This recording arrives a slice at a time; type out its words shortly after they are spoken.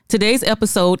Today's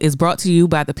episode is brought to you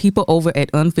by the people over at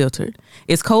Unfiltered.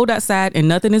 It's cold outside and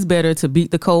nothing is better to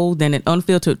beat the cold than an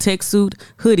unfiltered tech suit,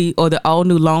 hoodie, or the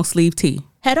all-new long-sleeve tee.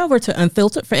 Head over to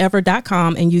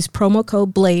unfilteredforever.com and use promo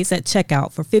code BLAZE at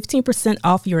checkout for 15%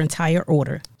 off your entire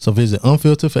order. So visit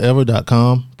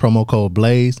unfilteredforever.com, promo code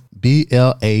BLAZE,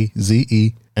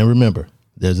 BLAZE, and remember,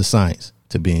 there's a science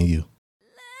to being you.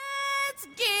 Let's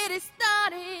get it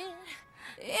started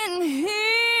in here.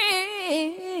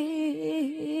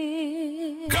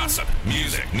 Gossip,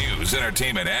 music, news,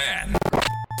 entertainment, and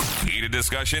heated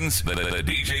discussions. The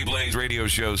DJ Blaze radio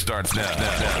show starts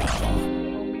now.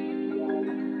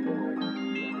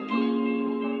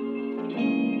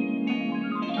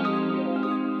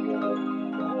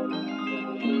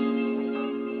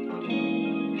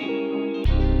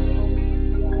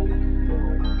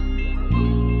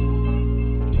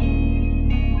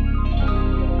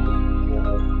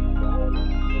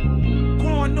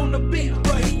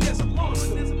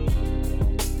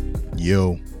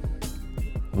 Yo,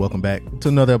 welcome back to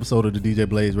another episode of the DJ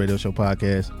Blaze Radio Show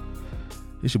podcast.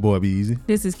 It's your boy Be Easy.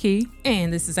 This is Key.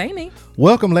 And this is Amy.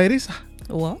 Welcome, ladies.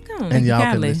 Welcome. And y'all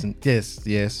kindly. can listen.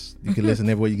 Yes, you can listen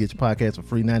everywhere you get your podcast for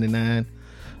free $99.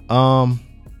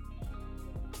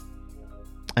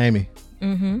 Amy,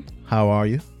 how are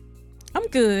you? I'm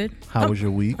good. How was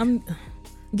your week? I'm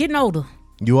getting older.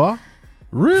 You are?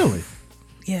 Really?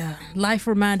 Yeah. Life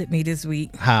reminded me this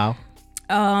week. How?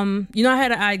 You know, I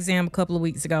had an eye exam a couple of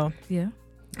weeks ago, Yeah.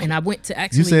 and I went to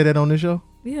actually. You said that on this show?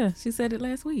 Yeah, she said it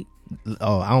last week.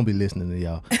 Oh, I don't be listening to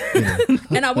y'all. You know.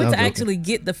 And I went I'm to joking. actually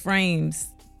get the frames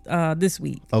this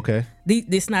week. Okay.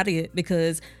 This not it,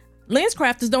 because lens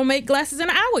crafters don't make glasses in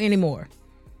an hour anymore.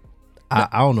 I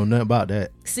don't know nothing about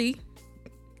that. See,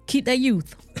 keep that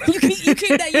youth. you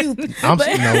keep that youth. I'm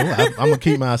gonna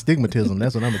keep my astigmatism.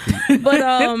 That's what I'm gonna keep. But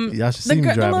Y'all should see me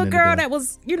the driving little in the girl dark. that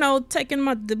was, taking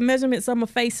the measurements of my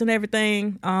face and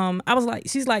everything. I was like,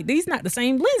 she's like, these not the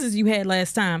same lenses you had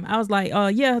last time. I was like,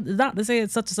 yeah, the doctor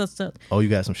said such and such, such. Oh, you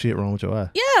got some shit wrong with your eye.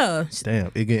 Yeah,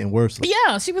 Damn, it getting worse.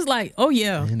 yeah. She was like, oh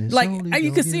yeah, And it's like only you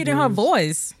gonna could see it get in her worse.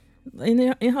 voice,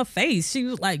 in her face. She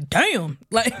was like, damn,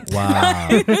 like,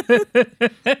 Wow.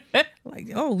 like,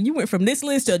 oh, you went from this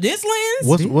lens to this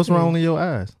lens. What's wrong in your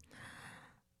eyes?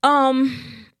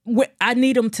 I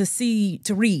need them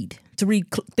to read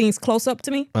things close up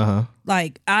to me.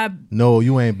 Like No,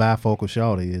 you ain't bifocal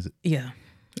shawty, is it? yeah,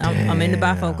 I'm in the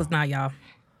bifocals now, y'all.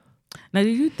 Now, do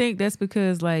you think that's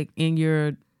because, like, in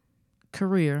your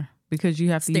career, because you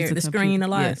have to Stare use at the screen computer? a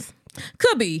lot. Yes.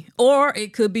 Could be, or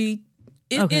it could be.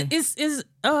 Okay.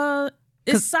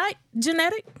 It's sight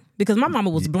genetic, because my mama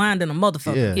was blind and a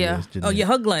motherfucker. Yeah. it's Oh genetic. yeah,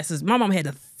 her glasses. My mama had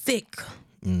a thick.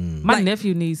 My Like,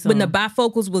 nephew needs some. When the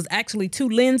bifocals was actually two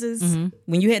lenses.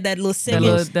 When you had that little that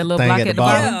segment. little thing block at at the the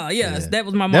bottom. bottom. Yeah, yes, that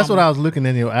was my mama. That's what I was looking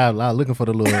in your eye. I was looking for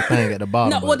the little thing at the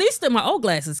bottom. No, but- well, these still my old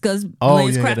glasses, because Oh,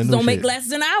 lens yeah, the crafters new don't make shit.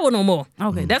 glasses in an hour no more.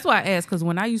 Okay, that's why I asked, because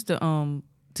when I used to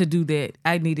do that,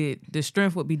 I needed, the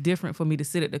strength would be different for me to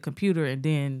sit at the computer and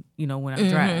then, when I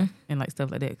drive and like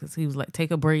stuff like that, because he was like, take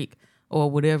a break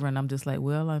or whatever, and I'm just like,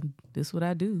 well, this is what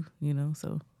I do,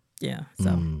 so. Yeah,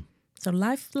 so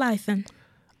life and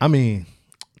I mean,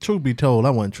 truth be told, I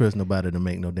wasn't trust nobody to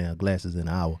make no damn glasses in an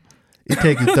hour. It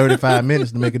take you 35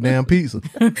 minutes to make a damn pizza.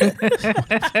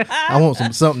 I want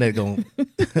something that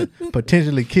gonna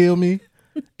potentially kill me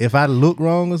if I look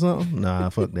wrong or something. Nah,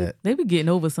 fuck that. They be getting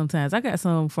over sometimes. I got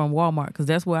some from Walmart, because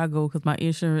that's where I go, because my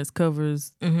insurance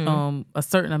covers a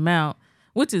certain amount,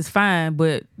 which is fine,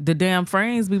 but the damn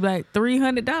frames be like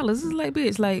 $300. It's like,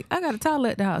 bitch, like, I got a towel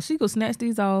at the house. She go snatch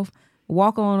these off,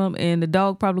 walk on them, and the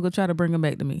dog probably go try to bring them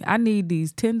back to me. I need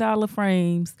these $10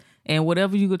 frames and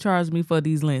whatever you could charge me for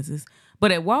these lenses.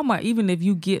 But at Walmart, even if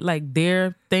you get like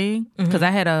their thing, because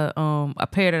I had a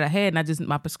pair that I had, and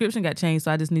my prescription got changed,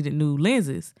 so I just needed new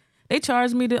lenses. They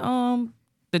charged me to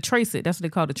trace it. That's what they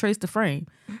call it, trace the frame.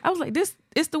 I was like,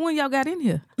 it's the one y'all got in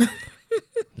here. I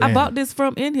Damn. bought this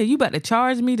from in here. You about to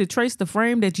charge me to trace the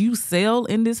frame that you sell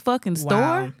in this fucking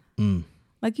store? Wow.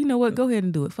 Like, you know what? Go ahead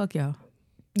and do it. Fuck y'all.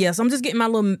 Yeah, so I'm just getting my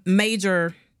little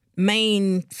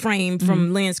main frame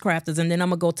from Lens Crafters, and then I'm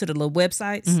gonna go to the little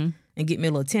websites and get me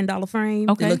a little $10 frame.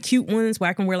 Okay. The little cute ones where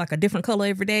I can wear like a different color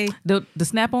every day. The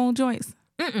snap-on joints?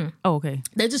 Oh, okay.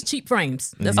 They're just cheap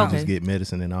frames. And That's you all. just get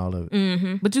medicine and all of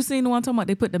it. But you seen the one I'm talking about?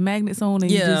 They put the magnets on and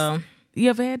Yeah. you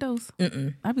ever had those?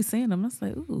 I be seeing them. I was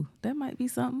like, ooh, that might be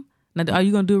something. Now, are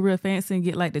you gonna do real fancy and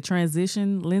get like the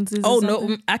transition lenses? Oh or no,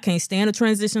 something? I can't stand a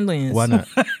transition lens. Why not?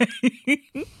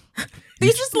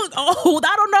 These just look old.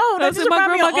 I don't know. That's They just what my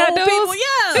remind me of grandma got old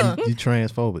people. Yeah. You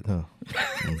transphobic,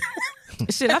 huh?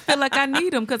 Shit, I feel like I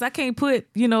need them because I can't put,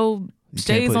 You can't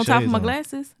shades put on top of shades my on.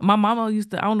 glasses. My mama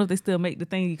used to. I don't know if they still make the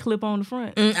thing you clip on the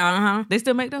front. Uh-huh. They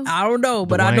still make those? I don't know,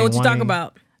 but I know what you're talking Wayne.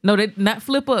 about. No, they not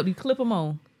flip up. You clip them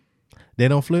on. They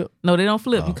don't flip. No, they don't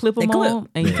flip. You clip them They clip. on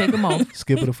and you take them off.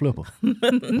 Skipper the flipper.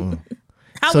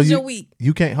 How So was you, your week?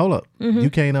 You can't hold up. You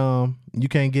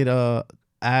can't get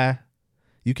eye.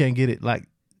 You can't get it like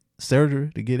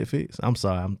surgery to get it fixed. I'm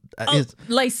sorry. It's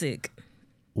LASIK.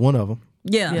 one of them.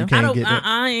 Yeah. You I can't don't. get that.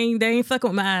 I ain't. They ain't fucking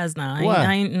with my eyes now. Why?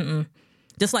 I ain't.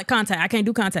 Just like contact. I can't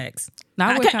do contacts. No, I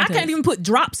wear I contacts. can't even put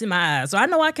drops in my eyes. So I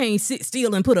know I can't sit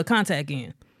still and put a contact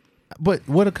in. But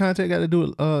what a contact got to do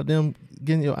with them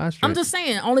getting your eyes straight? I'm just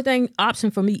saying. Only thing option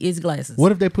for me is glasses.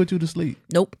 What if they put you to sleep?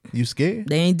 Nope. You scared?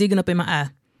 They ain't digging up in my eye.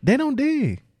 They don't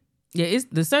dig. Yeah, it's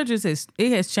the surgery says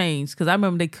it has changed because I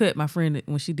remember they cut my friend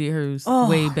when she did hers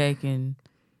way back in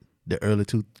The early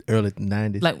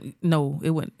 90s. like no, it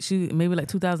wasn't. She maybe like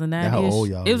 2009. How old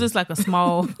y'all It was is? just like a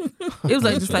small. It was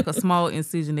like just like a small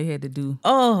incision they had to do.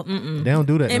 Oh. They don't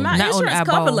do that. And No my more. Not on the insurance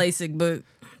cover eyeball. LASIK, but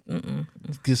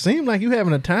It seems like you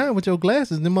having a time with your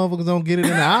glasses. Them motherfuckers don't get it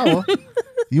in an hour.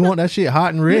 You want that shit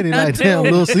hot and ready like damn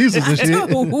Little Caesars and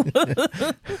shit.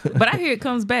 But I hear it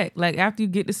comes back like after you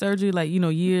get the surgery, like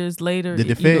years later, The it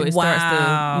defect? starts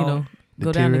Wow. to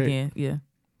go down Deteriorate? again. Yeah.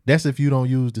 That's if you don't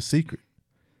use The Secret.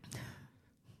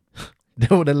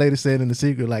 That's what that lady said in The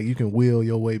Secret. Like you can will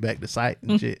your way back to sight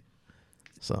and shit.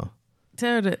 So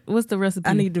Tell her what's the recipe?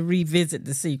 I need to revisit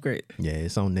The Secret. yeah,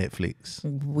 it's on Netflix.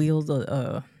 Wheels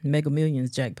of Mega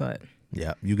Millions jackpot.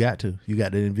 Yeah, you got to. You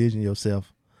got to envision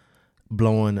yourself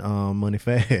blowing money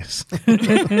fast.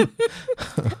 Speaking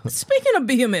of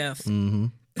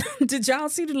BMF, did y'all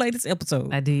see the latest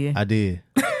episode? I did. I did.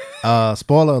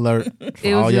 Spoiler alert for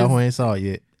It was all y'all just- who ain't saw it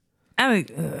yet. I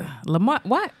think Lamar.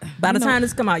 What? By the time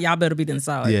this come out, y'all better be done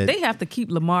saw it. Yeah. They have to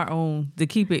keep Lamar on to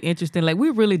keep it interesting. Like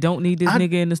we really don't need this I-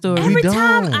 nigga in the story. Every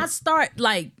time don't. I start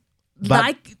like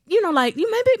But- you maybe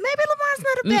Lamar's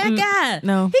not a bad guy.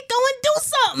 No. He go and do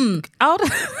something. All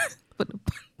the,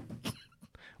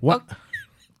 What?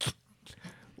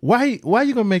 Why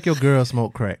you gonna make your girl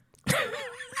smoke crack?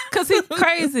 cause he's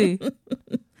crazy.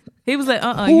 He was like,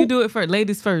 you do it first,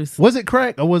 ladies first. Was it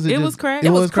crack or was it? It just- was crack.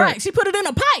 It was crack. She put it in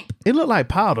a pipe. It looked like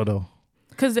powder though.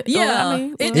 Cause Yeah. I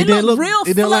mean, It It didn't looked look real It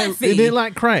didn't like. fluffy. It didn't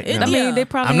like crack. It- now. I mean, Yeah. they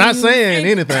probably. I'm not ain't- saying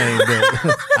anything,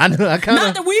 but I know I kind Not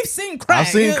of. that we've seen crack. I've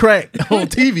seen It- crack on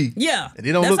TV. Yeah. And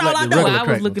it don't That's look all like I the know. Well, regular I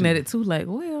crack was looking on at TV. it too, like,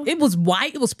 well, It was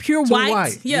white. It was pure Too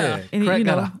white. Yeah. and Crack you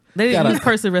know, gotta- they didn't gotta- use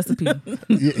person recipe.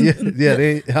 yeah.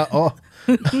 They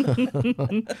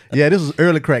yeah. This was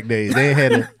early crack days. They ain't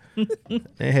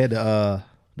had the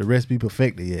recipe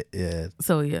perfected yet. Yeah.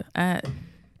 So yeah,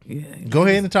 Go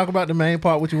ahead and talk about the main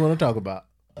part. What you want to talk about?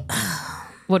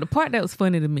 Well, the part that was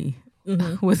funny to me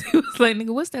was he was like,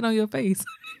 "Nigga, what's that on your face?"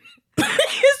 He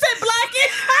said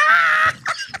Blackie.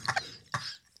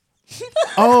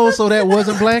 Oh, so that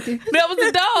wasn't Blackie? That was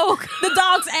the dog. The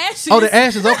dog's ashes. Oh, the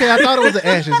ashes. Okay, I thought it was the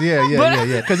ashes.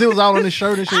 Yeah. Because it was all on his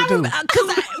shirt and shit too. Because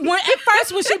at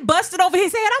first when she busted over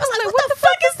his head, I was like, What the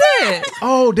fuck is that?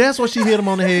 Oh, that's what she hit him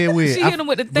on the head with. She hit him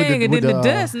with the thing and then the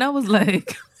dust, and I was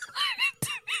like,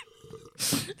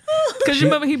 because you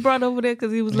remember he brought over there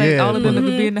because he was like, Yeah. all of them that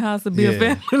could be in the house and be a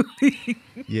Yeah. family.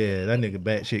 Yeah, that nigga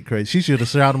batshit crazy. She should have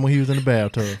shot him when he was in the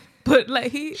bathtub. But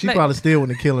like he, She like, probably still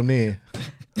wouldn't have killed him then.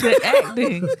 the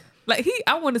acting, like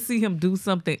I want to see him do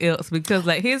something else because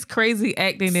like his crazy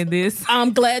acting in this.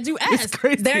 I'm glad you asked.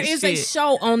 crazy There as is a shit.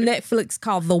 show on Netflix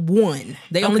called The One.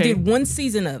 They only Okay. did one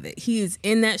season of it. He is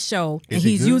in that show and Is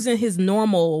he he's good? using his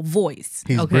normal voice.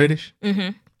 He's Okay. British? Mm-hmm.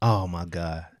 Oh, my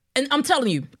God. And I'm telling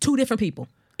you, two different people.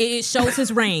 It shows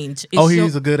his range. It Oh, show-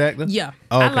 he's a good actor? Yeah.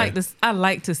 Oh, I okay. like this. I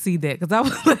like to see that because I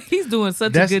was like, he's doing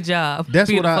such That's- a good job. that's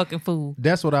being what a I- fucking fool.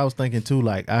 That's what I was thinking too.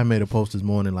 Like, I made a post this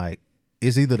morning, like,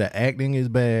 it's either the acting is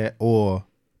bad or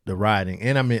the writing.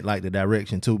 And I meant like the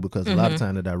direction too, because a lot of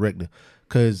time the director,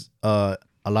 because a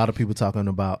lot of people talking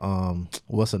about,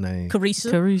 what's her name?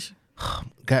 Carisha. Carisha.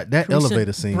 God, that Carisha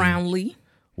elevator scene Brownlee.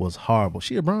 was horrible.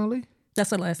 She a Brownlee?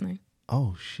 That's her last name.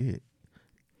 Oh, shit.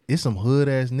 It's some hood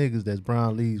ass niggas that's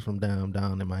Brownlees from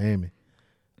down in Miami.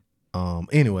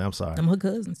 Anyway, I'm sorry. Them her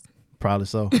cousins. Probably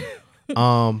so.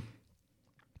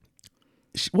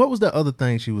 What was that other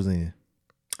thing she was in?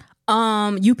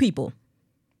 You People.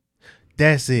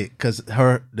 That's it, cause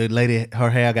her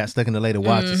hair got stuck in the lady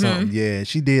watch or something. Yeah,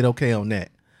 she did okay on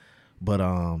that, but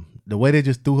the way they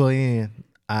just threw her in,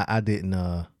 I didn't.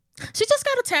 She just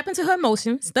got to tap into her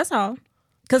emotions. That's all.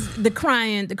 Because the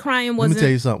crying Let wasn't. me tell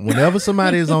you something. Whenever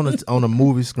somebody is on a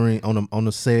movie screen, on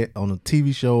a set, on a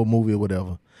TV show, movie or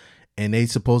whatever, and they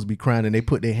supposed to be crying, and they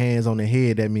put their hands on their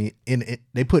head, that mean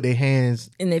they put their hands,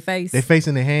 in their face. their face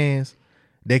in their hands.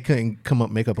 they couldn't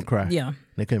make up a cry. Yeah.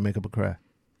 They couldn't make up a cry.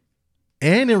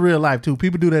 And in real life too.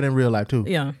 People do that in real life too.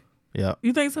 Yeah. Yeah.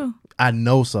 You think so? I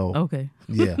know so. Okay.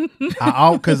 Yeah.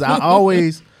 Because I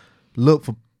always look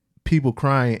for people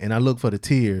crying and I look for the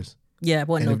tears. Yeah.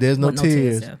 And if there's no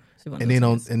tears, yeah.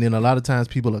 and then a lot of times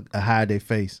people hide their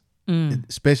face,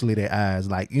 especially their eyes.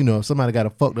 Like, if somebody got a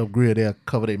fucked up grill, they'll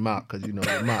cover their mouth because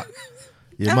their mouth.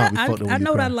 Your mouth be fucked up when I you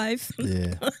know cry. that life.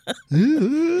 Yeah.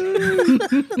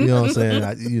 You know what I'm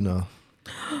saying?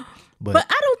 But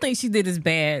I don't think she did as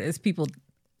bad as people.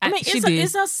 I mean, she did.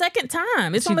 it's her second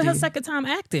time. It's She only her did. second time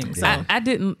acting. So. Yeah. I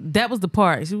didn't. That was the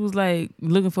part. She was like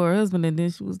looking for her husband, and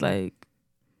then she was like,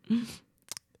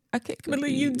 "I can't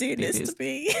believe you did this to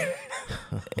me.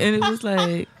 And it was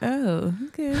like, oh,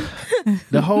 okay.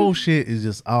 the whole shit is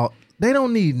just all. They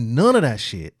don't need none of that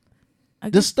shit. I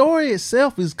The guess, story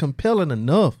itself is compelling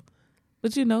enough.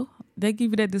 but they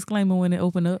give you that disclaimer when they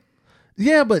open up.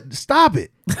 Yeah, but stop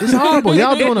it. It's horrible.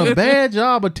 Y'all doing a bad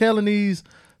job of telling these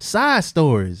side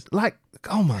stories. Like,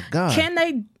 oh my God. Can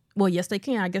they? Well, yes, they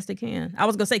can. I guess they can. I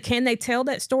was gonna say, can they tell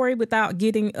that story without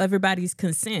getting everybody's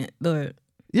consent? But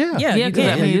Yeah. Yeah, Yeah, you because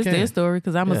I can. mean you it's their can. story.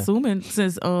 Because I'm Yeah. assuming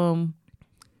since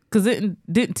because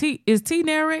didn't T is T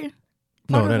narrating?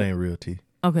 No, that ain't real T.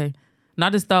 Okay, and I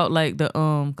just thought like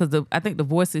because I think the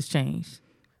voices changed.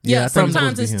 Yeah, I think it's sometimes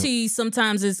supposed to it's be him. T,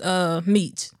 sometimes it's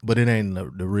Meech. But it ain't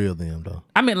the real them though.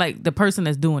 I mean like the person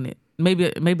that's doing it.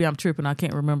 Maybe I'm tripping. I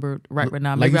can't remember right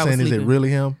now. Like Maybe you I was saying, is it sleeping. really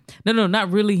him? No,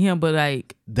 not really him, but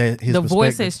like That his the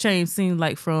voice perspective? has changed. Seemed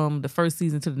like from the first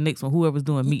season to the next one, whoever's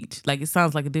doing Meech, like it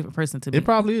sounds like a different person to me. It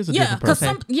probably is a Yeah, different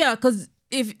person. because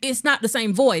if it's not the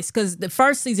same voice, because the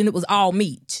first season it was all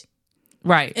Meech,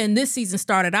 Right. and this season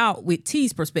started out with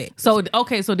T's perspective. So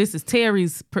so this is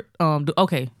Terry's.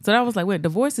 Okay, so that was like, wait, the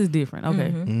voice is different.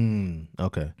 Okay,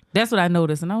 Okay. that's what I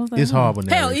noticed, and I was like, It's horrible.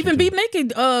 Hell, narration, even too. B Mickey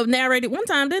narrated one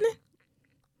time, didn't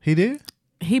He did?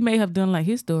 He may have done like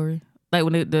his story, like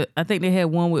when I think they had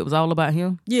one where it was all about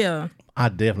him. he? Yeah. I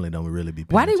definitely don't really be.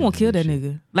 Why they won't kill that that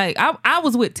nigga? Like I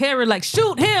was with Terry, like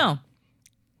shoot him,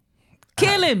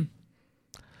 kill him,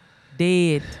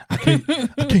 dead. I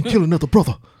can't kill another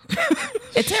brother.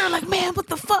 And Terry like, man, what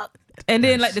the fuck? And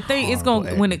then like the thing, it's Horrible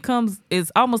gonna when it comes,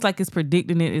 it's almost like it's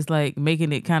predicting it. It's like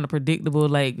making it kind of predictable.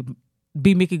 Like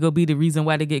B Mickey go be the reason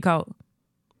why they get caught,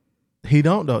 He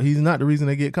don't though. He's not the reason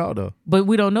they get caught though. but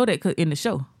we don't know that in the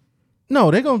show. No,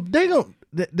 they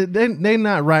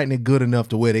not writing it good enough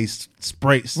to where they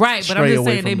spray Right, but I'm stray just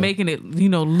away saying they from the- making it,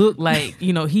 look like,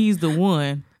 he's the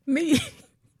one.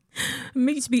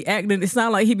 Meech be acting. It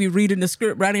sound like he be reading the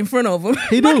script right in front of him.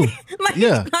 He do. like,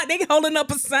 Yeah. like they holding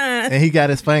up a sign. And he got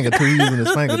his finger too. He's using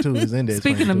his finger too. His index.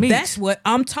 Speaking finger of too. Meech, That's what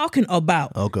I'm talking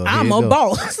about. Okay, here I'm you a go.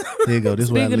 boss. There you go. This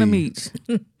is where I speaking of leave.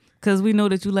 Meech, because we know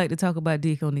that you like to talk about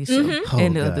dick on this show Oh,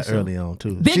 and the God, other show. early on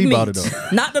too. Big She Meech, brought it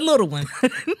up. not the little one.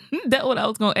 That's what I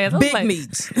was gonna ask. I was Big like,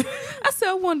 Meech. I said,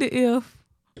 I wonder if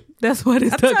that's what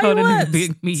it's I stuck tell on you the what,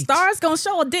 Big Meech. Stars gonna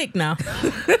show a dick now.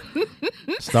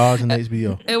 Stars and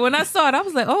HBO. And when I saw it, I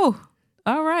was like, oh,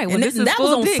 all right. Well, And this is that was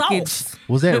full on dickage. soft.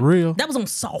 Was that real? That was on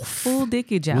soft. Full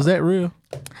dickage out. Was that real?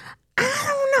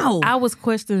 I don't know. I was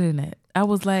questioning that. I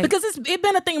was like, Because it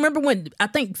been a thing. Remember when I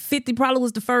think 50 probably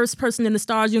was the first person in the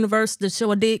Stars universe to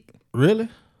show a dick? Really?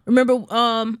 Remember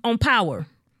on Power?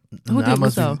 who I did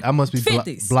must so? be. I must be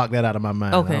 50s. block that out of my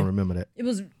mind. Okay. I don't remember that. It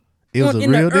was It was a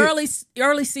in real the dick?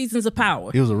 early seasons of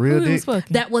Power. It was a real Who he was dick.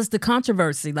 fucking? That was the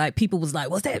controversy. Like people was like,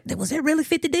 was that really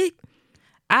 50 dick?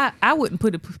 I wouldn't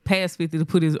put it past 50 to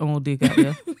put his own dick out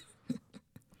there.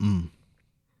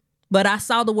 But I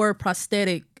saw the word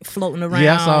prosthetic floating around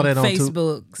Yeah, I saw that on too.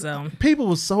 Facebook. So People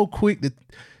was so quick to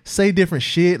say different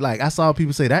shit. Like I saw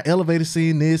people say that elevator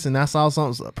scene this, and I saw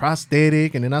something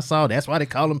prosthetic, and then I saw that's why they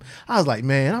call them. I was like,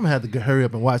 man, I'm gonna have to hurry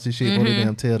up and watch this shit before they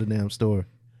damn tell the damn story.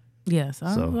 Yes.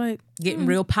 I So. was like, getting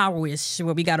real power-ish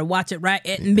where we got to watch it right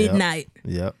at midnight.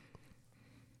 Yep.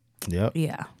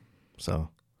 yeah. So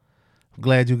I'm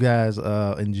glad you guys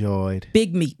enjoyed.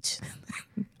 Big Meech.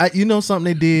 You know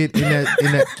something they did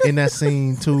in that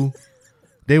scene too.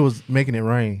 They was making it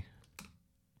rain.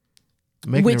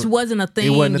 Which wasn't a thing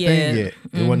It wasn't a yet. thing yet.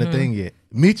 It wasn't a thing yet.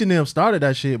 Meech and them started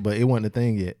that shit, but it wasn't a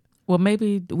thing yet. Well,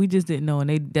 maybe we just didn't know,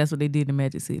 and that's what they did in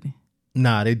Magic City.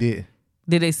 Nah, they did.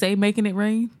 Did they say making it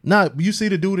rain? Nah, you see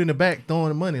the dude in the back throwing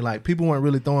the money. Like people weren't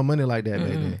really throwing money like that back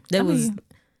then. That I was, mean,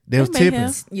 They was may tipping.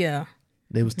 have. yeah,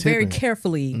 They was tipping. very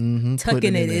carefully putting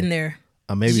tucking it in there.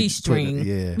 Or maybe G-string. putting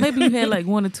it- Yeah. Maybe you had like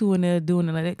one or two in there doing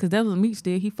it like that, because that was what Meech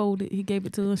did. He gave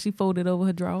it to her. She folded over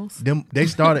her drawers. They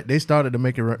started to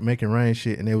making rain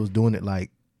shit, and they was doing it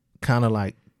like kind of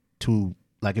like to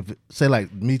like if say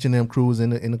like meeting them crews in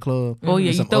the club. Oh yeah, and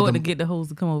you some throw it other- to get the hoes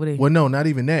to come over there. Well, no, not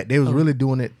even that. They was really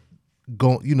doing it,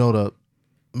 to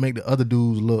make the other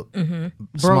dudes look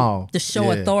small. To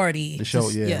show Yeah. authority. To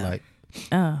show, Just- like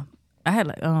I had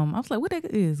like I was like, what that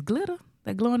is? Glitter?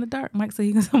 That glow in the dark? Mike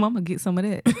said I'm gonna get some of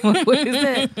that. What is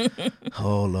that?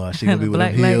 oh Lord, she gonna be with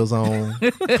Black them light. heels on,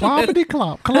 cloppity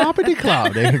clop, cloppity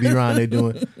clop. They gonna be around there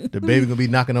doing. The baby gonna be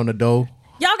knocking on the door.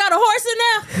 Y'all got a horse in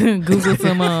there? Google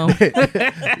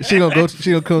some She gonna go.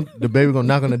 She gonna come. The baby gonna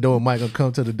knock on the door. And Mike gonna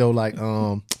come to the door like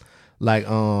Gotta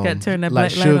turn that like black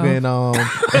light sugar on.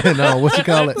 and what you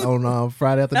call it on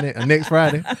Friday after next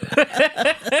Friday.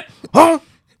 Huh?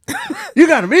 You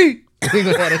got to be. He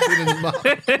gonna have that shit in his mouth.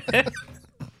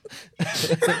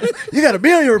 You got to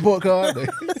be on your report card.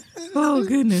 Oh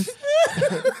goodness.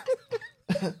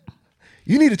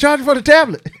 You need to charge it for the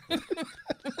tablet.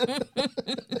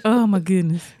 Oh my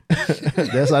goodness.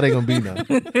 That's how they gonna be now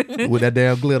with that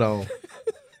damn glitter on.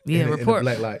 Yeah, And the report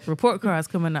black light. report cards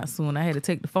coming out soon. I had to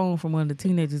take the phone from one of the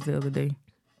teenagers the other day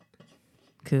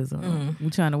because we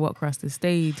trying to walk across the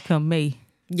stage come May.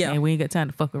 Yeah. and we ain't got time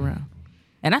to fuck around.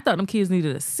 And I thought them kids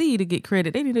needed a C to get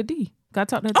credit. They need a D. I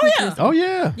talked to her teacher yeah. yesterday. Oh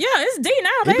yeah. Yeah, it's D now,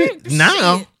 It baby. been-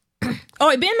 now? Shit. Oh,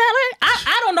 it been that life?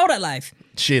 I don't know that life.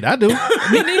 Shit, I do. Me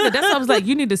neither. That's why I was like,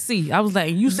 you need to see. I was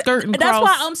like, you skirting That's cross.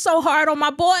 why I'm so hard on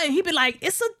my boy, and he be like,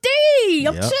 "It's a D.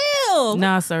 I'm Yep. chill."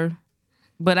 Nah, sir.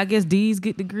 But I guess D's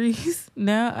get degrees.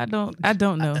 Now I don't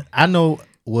know. I know.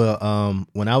 Well,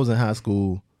 when I was in high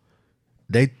school,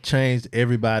 they changed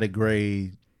everybody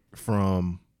grade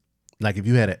from like if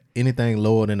you had anything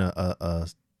lower than a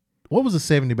what was a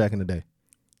 70 back in the day?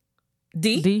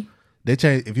 D. D. They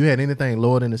changed if you had anything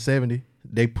lower than a 70,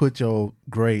 they put your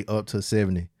grade up to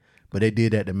 70. But they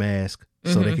did that to mask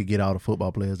so they could get all the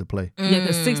football players to play. Yeah,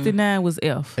 because 69 was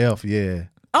F. F, yeah.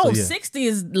 Oh, So, yeah. 60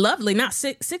 is lovely. Not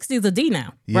 60 is a D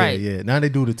now. Yeah, Right. yeah. Now they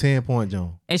do the 10-point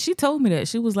zone. And she told me that.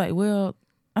 She was like, well,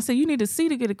 I said, you need a C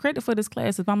to get a credit for this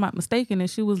class if I'm not mistaken. And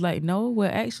she was like, no,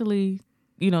 well, actually,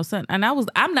 something. And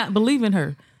I'm not believing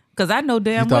her because I know You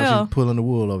damn thought she well. was pulling the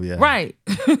wool over your eyes. Right.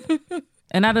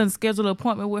 And I done scheduled an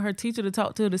appointment with her teacher to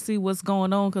talk to her to see what's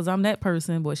going on because I'm that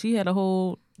person. But she had a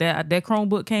whole, that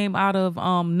Chromebook came out of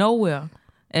nowhere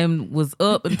and was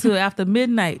up until after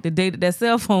midnight the day that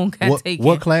cell phone got taken.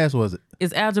 What class was it?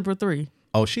 It's Algebra 3.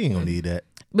 Oh, she ain't gonna need that.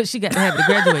 But she got to have it to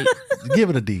graduate. Give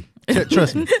it a D.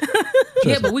 Trust me.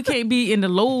 Yeah, but we can't be in the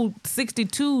low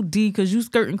 62 D because you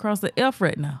skirting across the F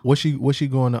right now. What's she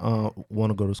going to want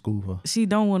to go to school for? She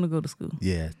don't want to go to school.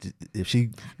 Yeah, if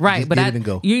she Right, just but get it and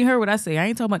go. you ain't heard what I say. I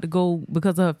ain't talking about to go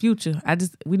because of her future.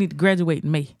 We need to graduate in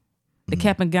May. The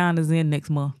cap and gown is in next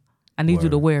month. I need you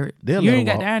to wear it. They'll You let ain't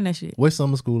her got to walk. iron that shit. Where's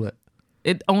summer school at?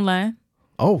 It online.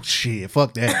 Oh shit!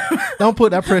 Fuck that. Don't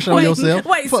put that pressure on yourself.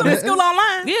 Wait, Fuck summer that. school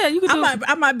online? Yeah, you can do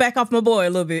I might back off my boy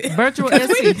a little bit. virtual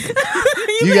SC.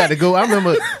 You got to go. I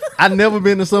remember. I never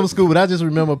been to summer school, but I just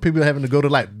remember people having to go to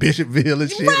like Bishopville and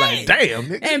shit. Right. Like, damn,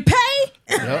 nigga. And pay?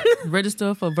 Yep.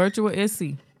 Register for virtual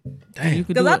SC. Damn. You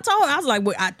could do Because it. I was like,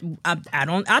 well,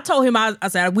 I told him, I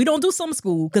said, we don't do summer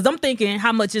school because I'm thinking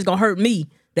how much it's going to hurt me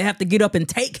to have to get up and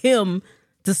take him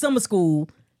to summer school,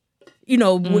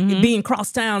 with being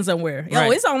cross town somewhere. Yo,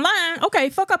 Right. it's online. Okay,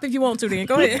 fuck up if you want to then.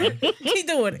 Go ahead. Keep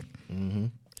doing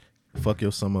it. Fuck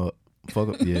your summer up. Fuck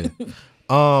up. Yeah.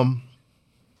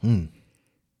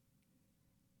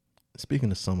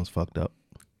 Speaking of summer's fucked up.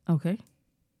 Okay.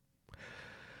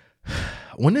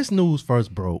 When this news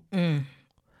first broke,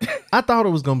 I thought it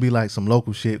was gonna be like some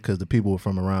local shit because the people were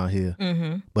from around here.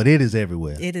 But it is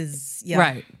everywhere. It is, yeah.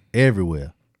 Right.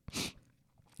 Everywhere.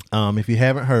 If you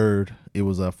haven't heard, it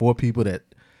was 4 people that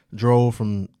drove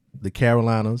from the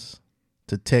Carolinas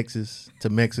to Texas to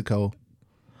Mexico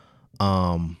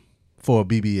for a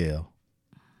BBL.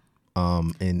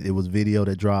 And it was video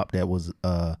that dropped that was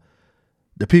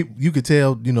the people you could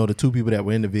tell, the 2 people that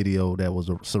were in the video that was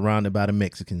surrounded by the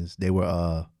Mexicans. They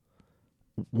were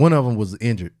one of them was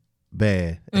injured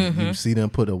bad. And you see them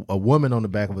put a woman on the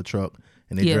back of a truck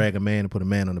and they Yeah. drag a man and put a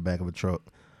man on the back of a truck.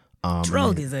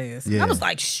 Drug his ass. Yeah. I was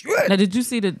like, shit. Now, did you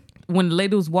see when the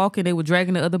lady was walking, they were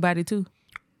dragging the other body too?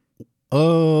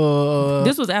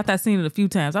 This was after I seen it a few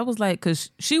times. I was like, because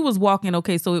she was walking,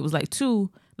 okay, so it was like 2.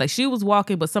 Like she was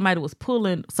walking, but somebody was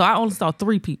pulling. So I only saw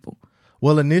 3 people.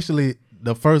 Well, initially,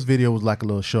 the first video was like a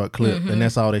little short clip, and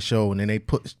that's all they showed. And then they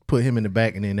put him in the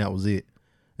back, and then that was it.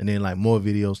 And then like more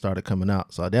videos started coming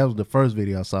out. So that was the first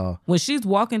video I saw. When she's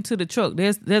walking to the truck,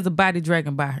 there's a body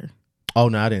dragging by her. Oh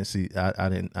no, I didn't see. I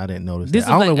didn't notice This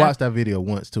that. I was only like watched that video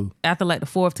once too. After like the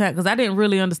 4th time, because I didn't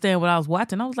really understand what I was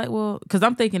watching. I was like, well, because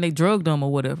I'm thinking they drugged them or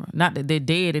whatever. Not that they're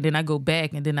dead, and then I go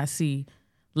back and then I see,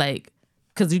 like,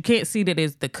 because you can't see that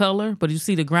it's the color, but you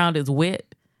see the ground is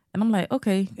wet. And I'm like,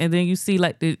 okay. And then you see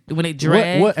like when it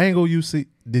drags. What angle you see?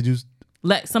 Did you?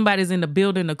 Like somebody's in the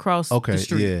building across the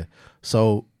street. Yeah.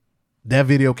 So that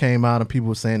video came out and people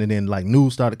were saying, and then like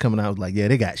news started coming out. It was like, yeah,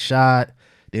 they got shot.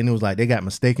 Then it was like they got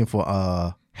mistaken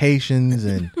for Haitians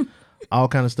and all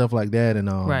kind of stuff like that.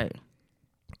 And right.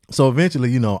 So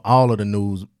eventually, all of the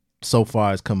news so far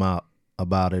has come out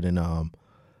about it, and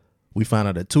we found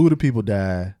out that 2 of the people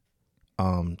died,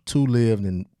 2 lived,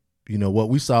 and what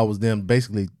we saw was them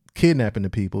basically kidnapping the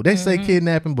people. They say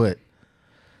kidnapping, but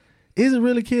is it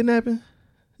really kidnapping?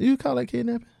 You call that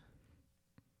kidnapping?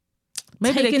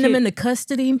 Maybe taking them into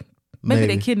custody. Maybe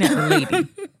they kidnapped the lady.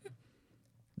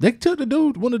 They took the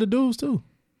dude, one of the dudes too.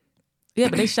 Yeah,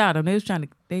 but they shot him. They was trying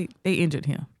to. They injured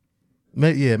him.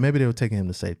 Maybe they were taking him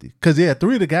to safety. Cause 3 of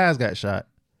the guys got shot.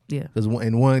 Yeah. Cause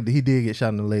one he did get shot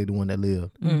in the leg. The one that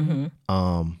lived.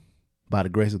 By the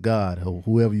grace of God,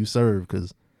 whoever you serve,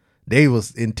 cause they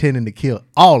was intending to kill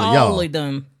all of y'all. All of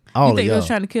them. You think they was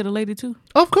trying to kill the lady too?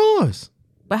 Of course.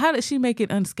 But how did she make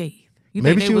it unscathed?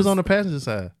 Maybe she was on the passenger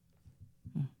side.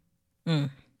 And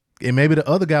maybe the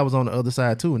other guy was on the other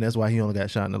side too, and that's why he only got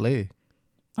shot in the leg.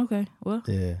 Okay, well.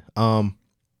 Yeah.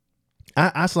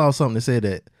 I saw something that said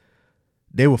that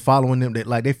they were following them. That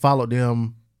like they followed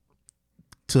them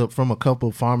from a couple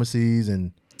of pharmacies,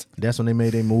 and that's when they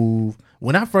made their move.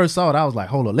 When I first saw it, I was like,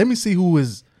 hold on, let me see who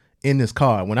is in this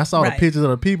car. When I saw the pictures of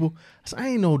the people, I said, I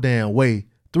ain't no damn way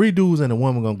 3 dudes and a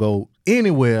woman gonna go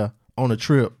anywhere on a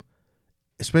trip,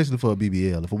 especially for a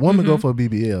BBL. If a woman go for a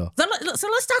BBL. So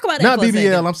let's talk about that Not for a BBL,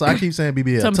 second. I'm sorry, I keep saying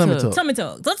BBL. Tummy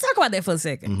tuck. Let's talk about that for a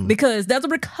second. Because there's a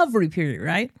recovery period,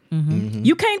 right?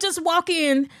 You can't just walk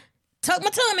in, tuck my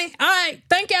tummy. All right,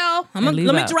 thank y'all. Let me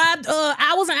drive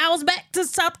hours and hours back to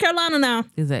South Carolina now.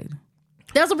 Exactly.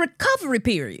 There's a recovery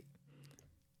period.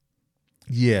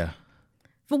 Yeah.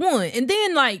 For one. And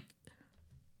then like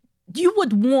you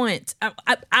would want,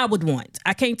 I would want,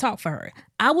 I can't talk for her.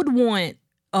 I would want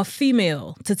a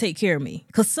female to take care of me.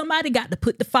 Because somebody got to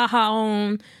put the faja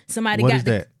on. Somebody What got is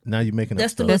that? Now you're making up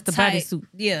That's the stuff. That's the tight, bodysuit.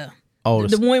 Yeah. Oh,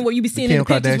 the one where you be seeing in the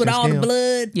Kim pictures with Kardashian's all the skin?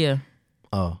 blood. Yeah.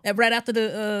 Oh. That right after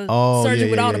the Oh, surgery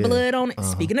yeah, with yeah, all yeah, the yeah. blood on it.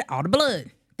 Speaking of all the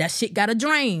blood, that shit got to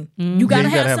drain. You got to you gotta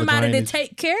have have a somebody to drainage.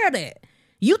 take care of that.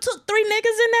 You took 3 niggas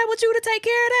in there with you to take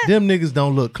care of that? Them niggas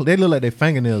don't look, they look like their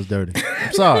fingernails dirty.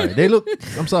 I'm sorry.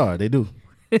 I'm sorry, they do.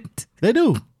 They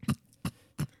do.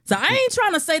 So I ain't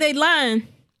trying to say they lying.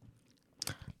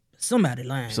 Somebody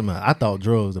lying. I thought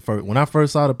drugs when I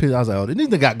first saw the picture, I was like, oh, these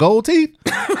niggas got gold teeth?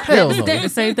 Hell no. That's the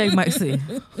same thing Mike said.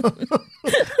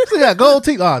 They got gold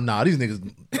teeth? Oh, nah, these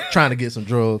niggas trying to get some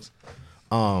drugs.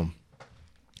 And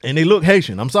they look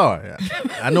Haitian. I'm sorry.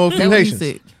 I know a few That's what he Haitians.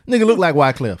 said. Nigga look like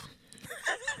Wyclef.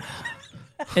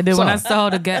 And then when I saw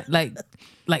the guy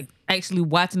like actually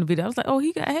watching the video, I was like, oh,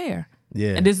 he got hair.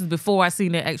 Yeah. And this is before I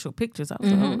seen their actual pictures. I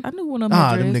was like, oh, I knew one of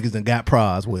them. Them niggas done got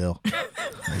prize well.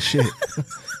 Like, shit.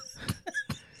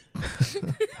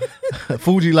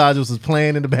 Fuji Lodges was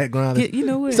playing in the background. Yeah, you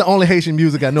know what? It's the only Haitian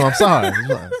music I know. I'm sorry.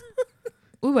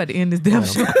 We about to end this damn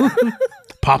show.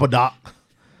 Papa Doc.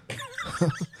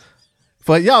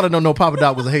 For y'all that don't know, Papa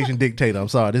Doc was a Haitian dictator. I'm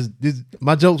sorry. This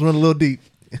my jokes run a little deep.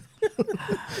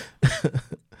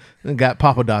 And got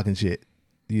Papa Doc and shit,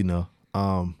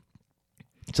 So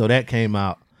that came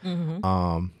out.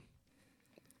 And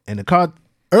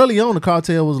early on, the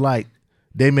cartel was like,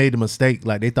 they made a mistake.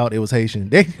 Like they thought it was Haitian.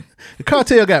 The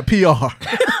cartel got PR.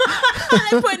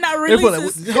 They putting out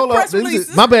releases. Hold press up,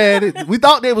 releases. my bad. We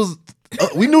thought they was.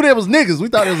 We knew there was niggas. We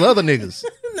thought there was other niggas.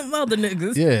 Them other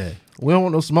niggas. Yeah, we don't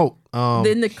want no smoke.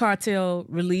 Then the cartel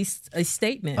released a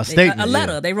statement. A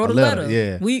letter. yeah. They wrote a letter.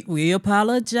 Yeah. We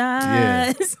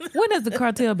apologize. When has the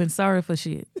cartel been sorry for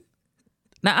shit?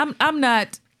 Now I'm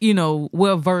not,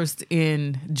 well versed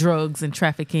in drugs and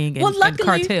trafficking and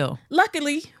cartel.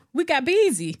 Luckily, we got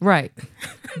busy. Right.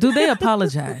 Do they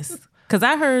apologize? Because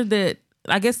I heard that,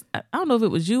 I guess, I don't know if it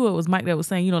was you or it was Mike that was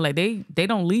saying, like they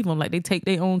don't leave them, like they take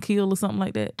their own kill or something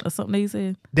like that, or something they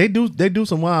said. They do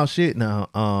some wild shit now.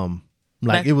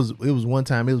 It was one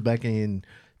time, it was back in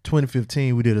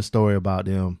 2015, we did a story about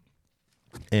them,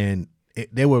 and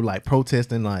they were like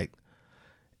protesting, like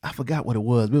I forgot what it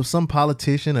was. It was some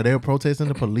politician, or they were protesting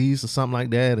the police or something like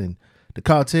that, and the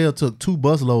cartel took 2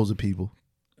 busloads of people.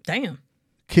 Damn.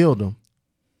 Killed them.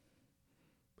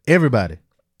 Everybody.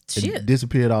 Shit. And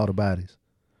disappeared all the bodies.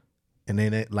 And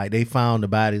then they found the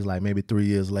bodies like maybe 3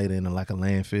 years later in like a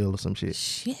landfill or some shit.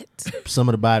 Shit. Some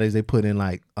of the bodies they put in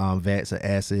like vats of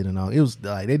acid and all. It was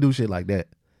like they do shit like that.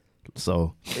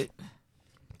 So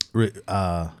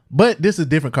but this is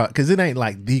different because it ain't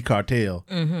like the cartel.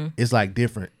 It's like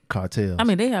different cartels. I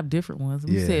mean, they have different ones.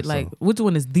 We Yeah, said like, so- which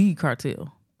one is the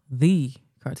cartel? The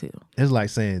cartel. It's like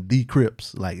saying the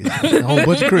Crips, like a whole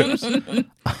bunch of Crips.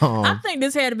 I think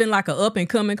this had been like an up and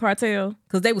coming cartel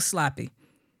because they was sloppy.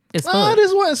 It's Oh, fun.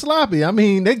 this wasn't sloppy. I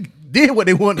mean, they did what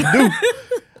they wanted to do.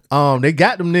 They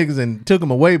got them niggas and took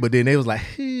them away, but then they was like,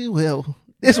 well,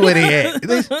 this where they at.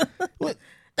 What?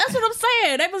 That's what I'm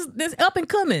saying. They was this up and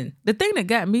coming. The thing that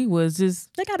got me was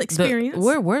just They got experience.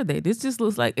 where were they? This just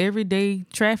looks like everyday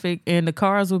traffic, and the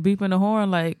cars were beeping the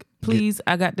horn like, "Please,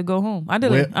 I got to go home."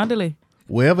 Andale.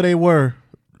 Wherever they were,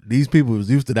 these people was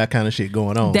used to that kind of shit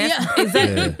going on. That's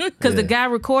exactly Yeah, because the yeah. guy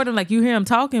recording, like you hear him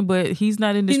talking, but he's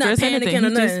not in He's not distress or panicking anything. or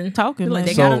He's nothing. just talking.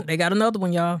 Like, Like, they got another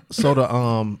one, y'all. So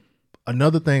the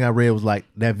another thing I read was like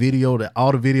that video, that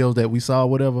all the videos that we saw,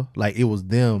 whatever, like it was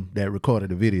them that recorded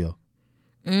the video.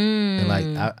 And like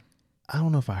I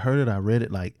don't know if I heard it, I read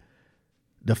it, like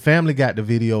the family got the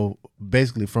video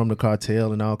basically from the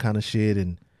cartel and all kind of shit,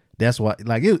 and that's why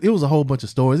like it was a whole bunch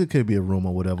of stories. It could be a rumor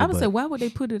or whatever. I would but say, why would they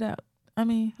put it out? I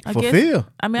mean, I For guess. fear.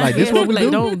 I mean, Like, I this guess what we like,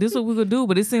 do? don't. This what we could do.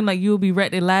 But it seemed like you'll be right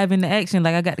there live in the action.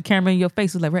 Like I got the camera in your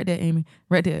face. It's like right there, Amy.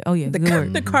 Right there. Oh yeah, good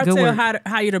work. The Good cartel work.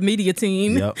 hired a media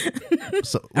team. Yep.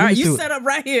 So All right, you set up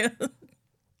right here.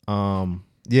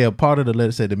 Yeah, part of the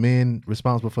letter said the men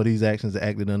responsible for these actions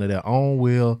acted under their own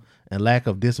will and lack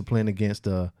of discipline against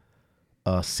the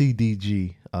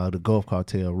CDG, the Gulf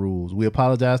Cartel rules. We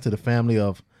apologize to the family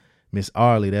of Miss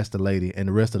Arley, that's the lady, and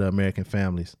the rest of the American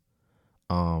families.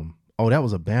 Oh, that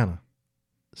was a banner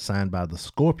signed by the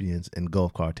Scorpions and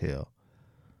Gulf Cartel.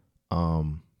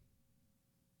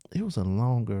 It was a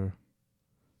longer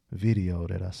video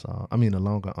that I saw. I mean, a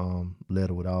longer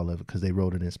letter with all of it because they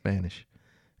wrote it in Spanish.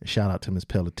 And shout out to Miss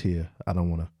Pelletier. I don't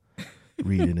want to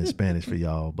read it in Spanish for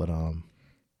y'all, but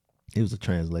it was a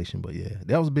translation. But yeah,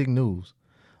 that was big news.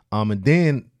 And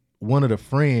then one of the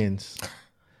friends,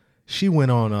 she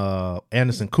went on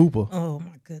Anderson Cooper. Oh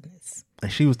my goodness.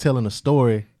 And she was telling a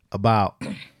story about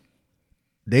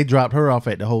they dropped her off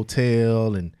at the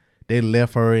hotel and they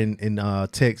left her in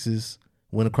Texas,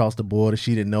 went across the border.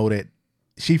 She didn't know that.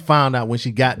 She found out when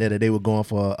she got there that they were going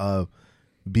for a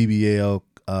BBL,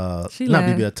 not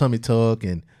lied. BBL, tummy tuck,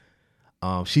 and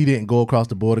she didn't go across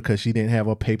the border because she didn't have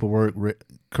her paperwork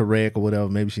correct or whatever.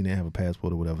 Maybe she didn't have a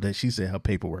passport or whatever. That she said her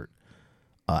paperwork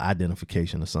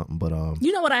identification or something. But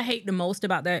You know what I hate the most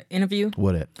about that interview?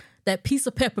 what that? That piece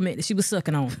of peppermint that she was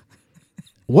sucking on.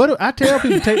 What do I tell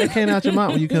people? Take that can out your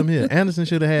mouth when you come here. Anderson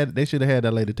should have had. They should have had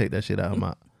that lady take that shit out of her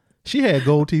mouth. She had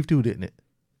gold teeth too, didn't it?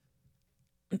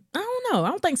 I don't know. I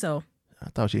don't think so. I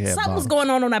thought she had. Something was bottles.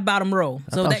 going on that bottom row.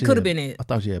 I So thought that she could have had- been it. I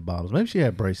thought she had bottles. Maybe she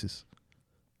had braces.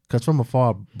 Cause from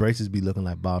afar, braces be looking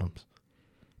like bottoms.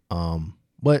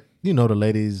 But you know, the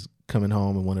ladies coming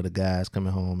home and one of the guys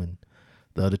coming home and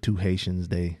the other two Haitians,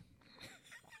 they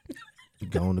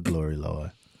gone to glory,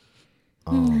 Lord.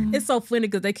 It's so funny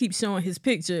because they keep showing his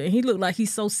picture and he looked like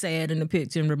he's so sad in the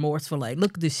picture and remorseful. Like,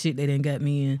 look at this shit they didn't got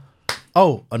me in.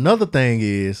 Oh, another thing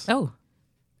is Oh,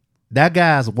 that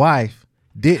guy's wife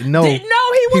didn't know Didn't know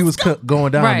he was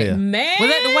going down Right. there. Man. was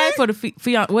that the wife or the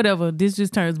fiance? Whatever. This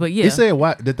just turns. But yeah, It said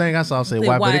wife. The thing I saw said Say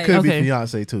wife, but it wife. could Okay. be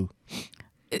fiance too.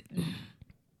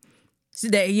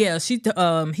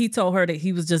 He told her that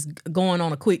he was just going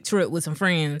on a quick trip with some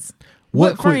friends.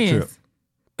 What quick trip?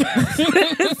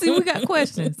 friends? See, we got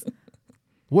questions.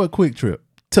 What quick trip?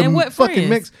 To And what fucking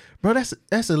friends? Bro, that's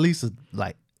at least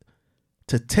like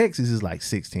to Texas is like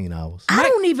 16 hours. I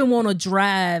don't even want to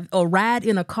drive or ride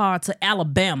in a car to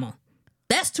Alabama.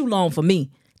 That's too long for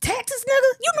me. Texas,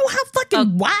 nigga, you know how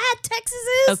fucking wide Texas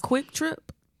A is? quick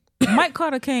trip. Mike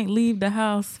Carter can't leave the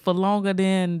house for longer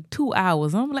than 2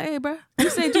 hours. I'm like, hey, bro, you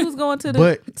said you was going to the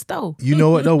But- store. You know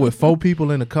what though? With 4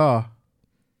 people in the car,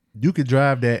 you could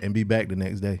drive that and be back the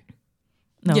next day.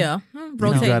 No. Yeah,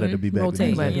 rotating, drive that to be back the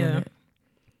next rotating. day. Yeah,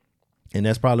 And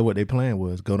that's probably what their plan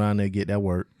was. Go down there, get that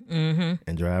work, and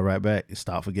drive right back.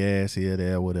 Stop for gas here,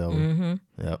 there, whatever.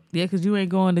 Yep. Yeah, because you ain't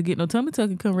going to get no tummy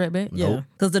tuck and come right back. yeah. Nope.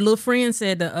 Because the little friend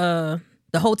said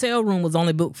the hotel room was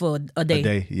only booked for a day. A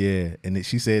day, yeah. And then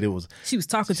she said it was. She was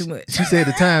talking too much. She said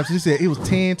the time. She said it was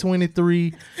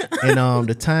 10:23, and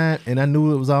the time, and I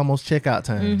knew it was almost checkout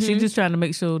time. She just trying to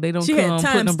make sure they don't She had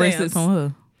come put them bracelets timestamps. on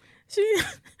her. She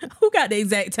who got the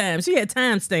exact time? She had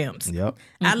timestamps. Yep.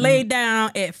 I laid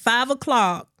down at 5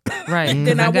 o'clock. Right.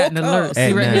 Then I I got woke an alert. up. See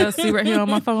At right night. here. See right here on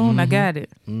my phone. I got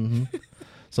it.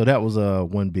 So that was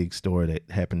one big story that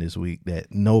happened this week that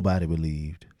nobody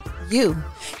believed. You.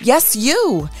 Yes,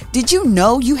 you. Did you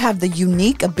know you have the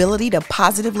unique ability to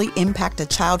positively impact a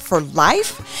child for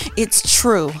life? It's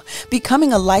true.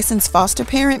 Becoming a licensed foster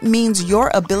parent means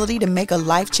your ability to make a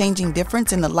life-changing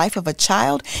difference in the life of a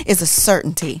child is a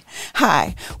certainty.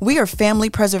 Hi, we are Family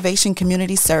Preservation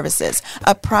Community Services,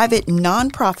 a private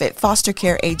nonprofit foster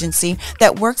care agency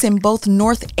that works in both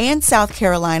North and South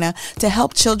Carolina to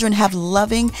help children have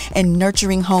loving and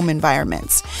nurturing home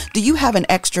environments. Do you have an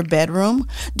extra bedroom?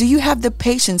 Do you have the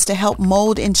patience to help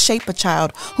mold and shape a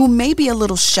child who may be a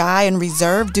little shy and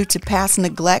reserved due to past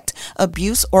neglect,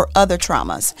 abuse, or other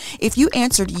traumas? If you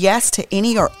answered yes to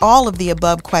any or all of the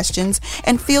above questions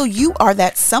and feel you are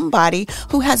that somebody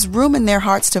who has room in their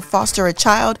hearts to foster a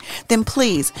child, then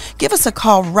please give us a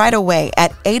call right away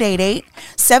at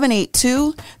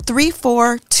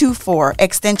 888-782-3424,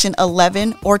 extension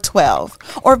 11 or 12,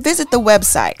 or visit the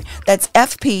website. That's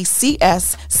fpcscorp.com.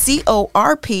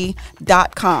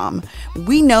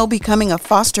 We know becoming a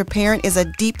foster parent is a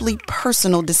deeply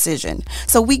personal decision,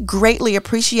 so we greatly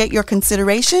appreciate your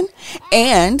consideration,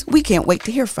 and we can't wait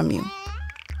to hear from you.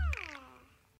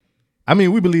 I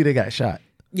mean, we believe they got shot.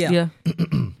 Yeah.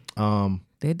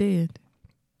 They did.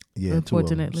 Yeah,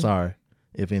 Unfortunately. Sorry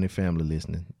if any family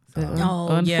listening.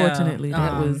 Unfortunately,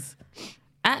 that was.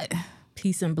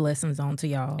 Peace and blessings on to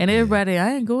y'all. And everybody,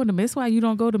 I ain't going to. That's why you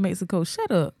don't go to Mexico. Shut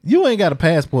up. You ain't got a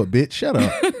passport, bitch. Shut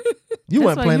up. You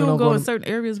weren't That's why planning you don't on go going in certain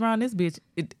areas around this bitch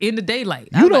in the daylight.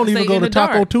 You don't even go in to the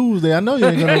Taco dark. Tuesday. I know you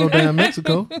ain't going to no damn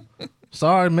Mexico.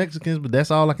 Sorry, Mexicans, but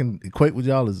that's all I can equate with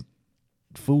y'all is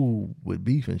food with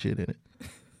beef and shit in it.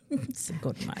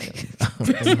 Cinco de Mayo.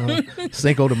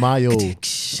 Cinco de Mayo.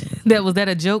 Was that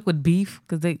a joke with beef?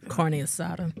 Because they Carne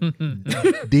asada.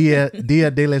 Dia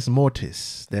de los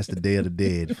Mortis. That's the Day of the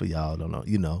Dead for y'all don't know.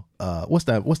 You know. What's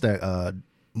that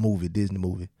movie, Disney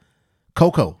movie?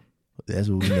 Coco. That's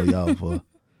what we know y'all for.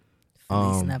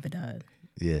 Feliz Navidad.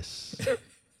 Yes.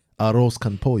 Arroz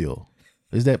con pollo.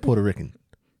 Is that Puerto Rican?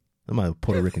 That might be a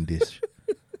Puerto Rican dish.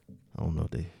 I don't know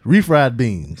if they refried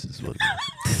beans is what it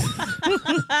is.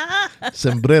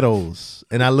 Sombreros.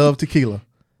 And I love tequila.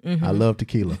 I love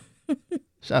tequila.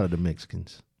 Shout out to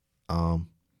Mexicans. I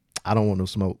don't want no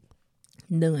smoke.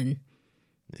 None.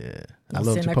 Yeah. Don't I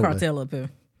love send that Chipotle. cartel up here.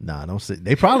 Nah, don't say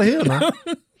they probably here now.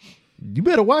 You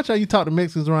better watch how you talk to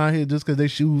Mexicans around here just because their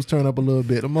shoes turn up a little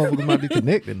bit. Them motherfuckers might be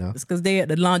connected now. It's because they at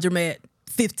the laundromat,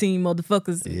 15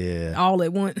 motherfuckers all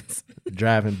at once.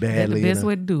 Driving that's badly. the best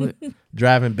way to do it.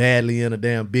 Driving badly in a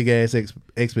damn big ass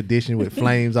expedition with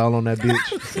flames all on that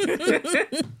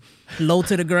bitch. Low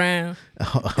to the ground.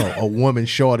 A woman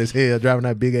short as hell driving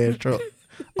that big ass truck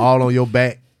all on your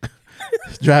back.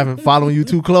 Following you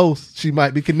too close. She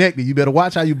might be connected. You better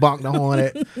watch how you bonk the horn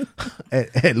at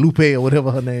Lupe or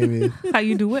whatever her name is. How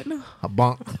you do what now? I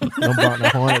bonk the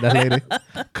horn at that lady,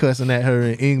 cussing at her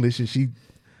in English, and she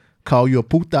call you a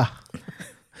puta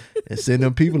and send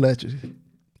them people at you.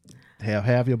 Have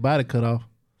half your body cut off.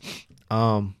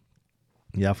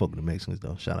 Yeah, I fuck with the Mexicans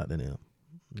though. Shout out to them.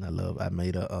 I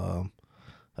made a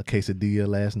quesadilla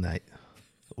last night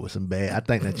with some bad. I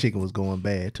think that chicken was going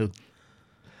bad too.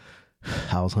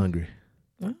 I was hungry.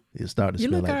 Well, It started to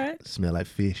smell like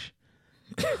fish.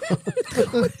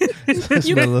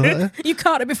 You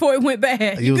caught it before it went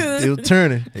bad. It was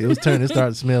turning. It started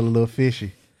to smell a little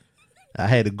fishy. I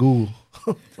had to Google.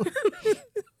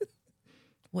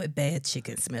 What bad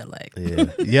chicken smell like? Yeah.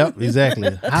 Yep.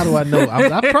 Exactly. How do I know?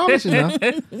 I promise you now.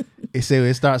 It said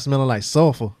it starts smelling like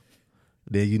sulfur.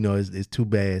 Then you know it's too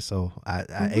bad. So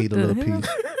I ate a little piece.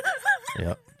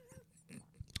 Yep.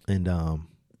 And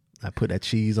I put that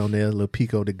cheese on there, a little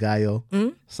pico de gallo,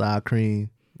 sour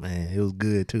cream. Man, it was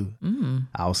good too.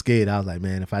 I was scared. I was like,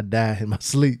 man, if I die in my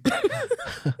sleep,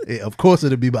 of course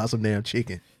it'll be about some damn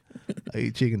chicken. I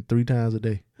eat chicken 3 times a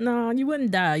day. No, you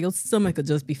wouldn't die. Your stomach could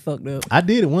just be fucked up. I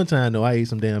did it one time though. I ate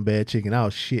some damn bad chicken. I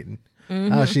was shitting.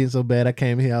 I was shitting so bad. I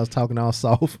came here. I was talking all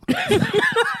soft.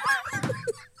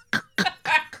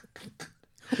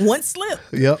 One slip.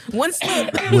 Yep. One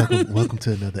slip. Welcome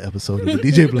to another episode of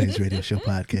the DJ Blaze Radio Show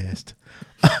podcast.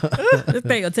 This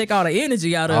thing will take all the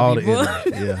energy out of All you, the boy.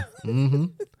 energy. Yeah. Mm-hmm.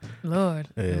 Lord,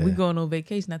 Yeah. we going on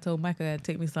vacation. I told Michael I gotta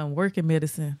take me some working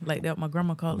medicine, like that my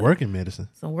grandma called it. Working medicine.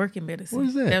 Some working medicine. What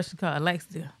is that? That's what she called it.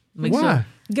 Laxative. Make Why? sure,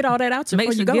 Get all that out make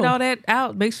before sure you go. get all that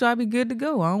out. Make sure I be good to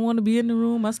go. I don't want to be in the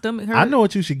room. My stomach hurt. I know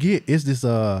what you should get. It's this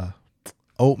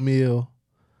oatmeal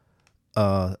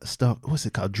stuff. What's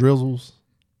it called? Drizzles.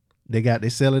 They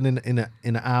sell it in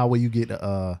the aisle where you get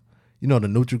the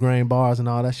Nutri-Grain bars and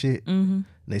all that shit. Mm-hmm.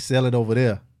 They sell it over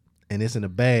there, and it's in a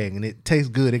bag, and it tastes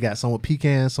good. It got some with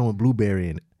pecan, some with blueberry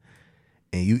in it,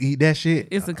 and you eat that shit.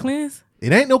 It's a cleanse.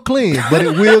 It ain't no cleanse, but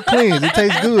it will cleanse. It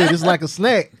tastes good. It's like a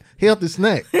snack, healthy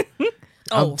snack.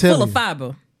 Oh, full of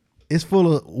fiber. It's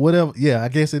full of whatever. Yeah, I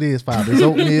guess it is fiber. It's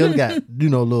oatmeal. Got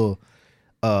little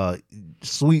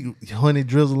sweet honey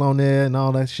drizzle on there and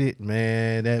all that shit.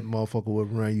 Man, that motherfucker will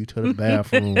run you to the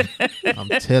bathroom. I'm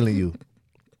telling you,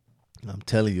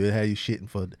 it had you shitting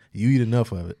for you eat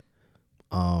enough of it.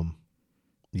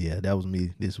 Yeah, that was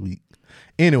me this week.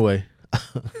 Anyway,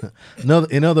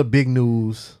 another big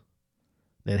news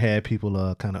that had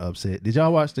people kind of upset. Did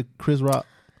y'all watch the Chris Rock?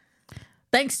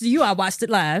 Thanks to you, I watched it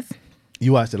live.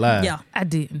 You watched it live? Yeah. I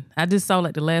didn't. I just saw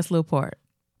like the last little part.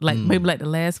 Like maybe like the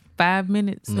last 5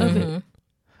 minutes of it.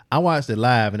 I watched it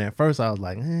live, and at first I was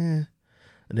like, And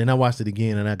then I watched it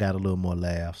again, and I got a little more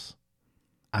laughs.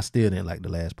 I still didn't like the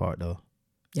last part, though.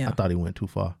 Yeah. I thought he went too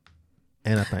far.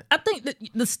 And I think that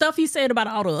the stuff he said about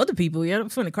all the other people,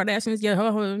 from the Kardashians,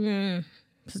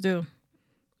 still.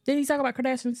 Did he talk about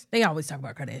Kardashians? They always talk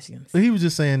about Kardashians. But he was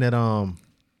just saying that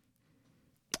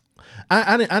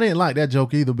I didn't like that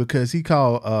joke either because he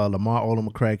called Lamar Odom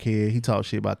a crackhead. He talked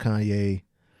shit about Kanye.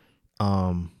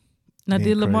 Now,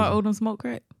 did Lamar Odom smoke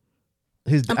crack?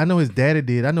 I know his daddy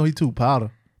did. I know he took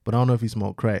powder, but I don't know if he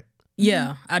smoked crack.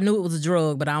 Yeah, I knew it was a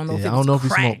drug, but I don't know if it was I don't know if he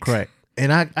crack. smoked crack.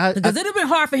 And I because it'd have been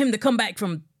hard for him to come back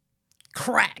from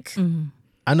crack. Mm-hmm.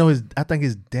 I think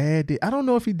his dad did. I don't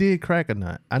know if he did crack or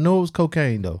not. I know it was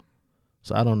cocaine though,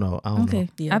 so I don't know. Okay,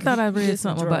 Yeah, I thought I he read did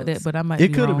some something about that, drugs. but I might. It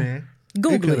be could have wrong. been.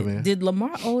 Google it. Been. Did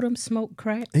Lamar Odom smoke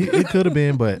crack? It could have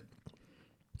been, but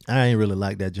I ain't really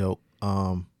like that joke.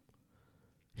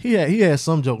 He had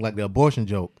some joke like the abortion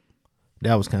joke.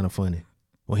 That was kind of funny.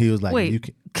 When he was like, Wait. "You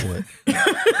can what?"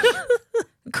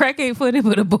 Crack ain't funny,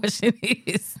 but abortion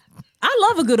is. I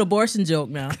love a good abortion joke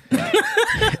now.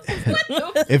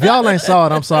 If y'all ain't saw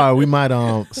it, I'm sorry. We might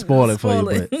spoil it for you. Spoil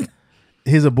it. But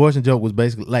his abortion joke was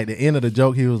basically like the end of the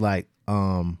joke. He was like,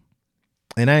 and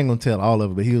I ain't gonna tell all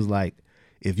of it, but he was like,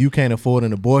 if you can't afford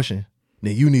an abortion,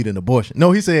 then you need an abortion.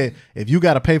 No, he said, if you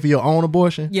got to pay for your own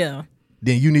abortion, Yeah.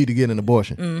 then you need to get an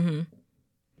abortion.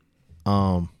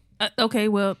 Mm-hmm. Okay,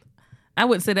 well, I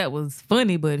wouldn't say that was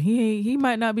funny, but he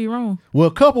might not be wrong. Well,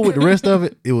 coupled with the rest of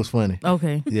it, it was funny.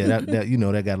 Okay. Yeah, that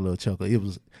that got a little chuckle. It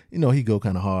was, he go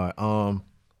kind of hard.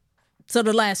 So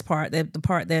the last part, the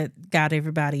part that got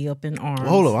everybody up in arms.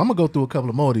 Hold on, I'm gonna go through a couple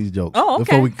of more of these jokes. Oh,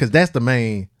 okay. Because that's the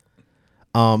main.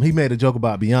 He made a joke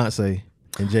about Beyonce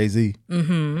and Jay-Z,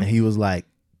 and he was like,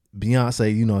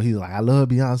 Beyonce, he's like, I love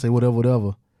Beyonce,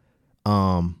 whatever.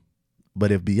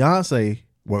 But if Beyonce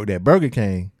worked at Burger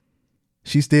King,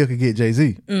 she still could get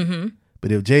Jay-Z. Mm-hmm.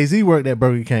 But if Jay-Z worked at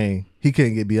Burger King, he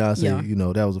couldn't get Beyonce.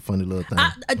 Yeah. That was a funny little thing.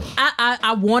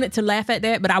 I wanted to laugh at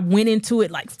that, but I went into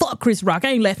it like, fuck Chris Rock. I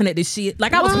ain't laughing at this shit.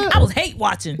 Like I was hate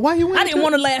watching. Why you went I didn't into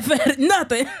want to laugh at it,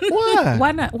 nothing. Why?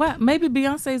 Why not? Why? Maybe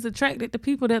Beyonce's attracted to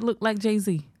people that look like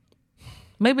Jay-Z.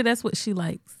 Maybe that's what she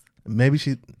likes. Maybe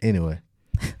anyway.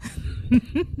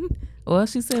 Well,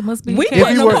 she said must be. We your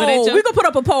cash. gonna put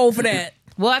up a poll for that.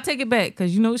 Well, I take it back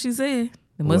because you know what she said.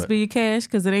 It must What? be your cash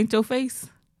because it ain't your face.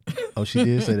 Oh, she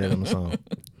did say that on the song.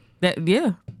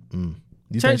 Yeah.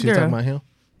 You Church think she was talking girl. about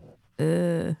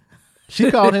him? She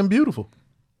called him beautiful.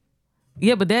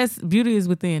 Yeah, but that's beauty is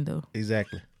within though.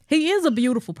 Exactly. He is a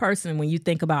beautiful person when you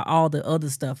think about all the other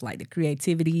stuff like the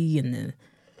creativity and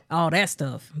all that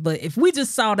stuff. But if we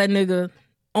just saw that nigga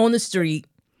on the street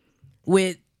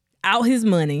without his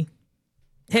money,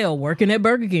 hell, working at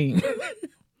Burger King.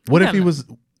 What if he was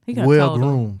He got well tall, though.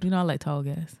 groomed? You know I like tall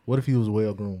guys. What if he was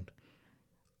well groomed?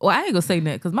 Well, I ain't gonna say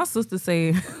that because my sister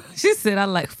said she said I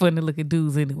like funny looking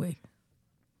dudes anyway.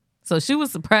 So she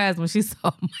was surprised when she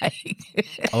saw Mike.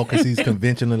 Oh, because he's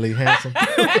conventionally handsome.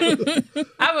 I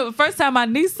remember the first time my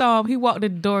niece saw him, he walked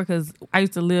in the door because I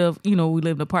used to live, we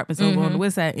lived in apartments over on the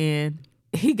west side, and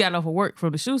he got off of work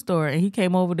from the shoe store and he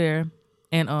came over there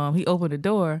and he opened the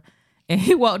door and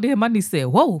he walked in. My niece said,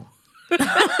 "Whoa."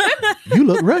 You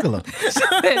look regular.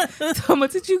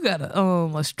 Thomas, did you got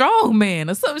a strong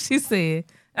man or something? She said.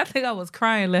 I think I was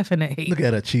crying laughing at him. Look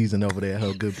at her cheesing over there.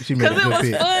 Her good. She made a Because it good was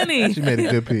pick. funny. She made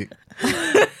a good pick.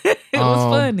 It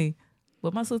was funny.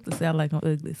 But my sister said I like him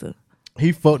ugly, so.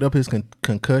 He fucked up his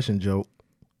concussion joke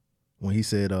when he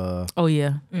said, Oh,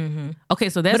 yeah. Mm-hmm. Okay,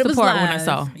 so that's But it the was part when I live.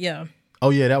 saw. Yeah. oh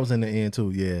yeah, that was in the end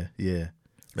too. Yeah.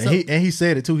 And he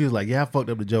said it too. He was like, yeah, I fucked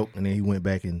up the joke. And then he went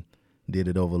back and did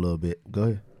it over a little bit. Go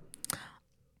ahead.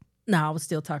 No, I was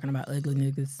still talking about ugly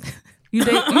niggas. You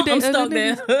date I'm ugly stuck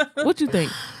niggas? there. What you think?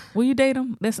 Will you date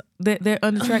them? They're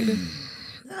unattractive?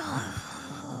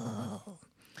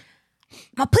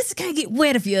 My pussy can't get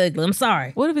wet if you're ugly. I'm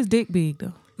sorry. What if his dick big,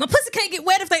 though? My pussy can't get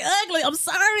wet if they ugly. I'm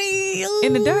sorry.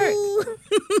 In the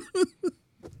dirt?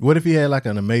 What if he had like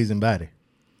an amazing body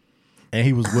and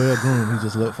he was well groomed? He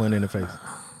just looked funny in the face.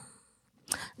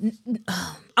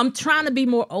 I'm trying to be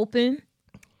more open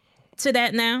to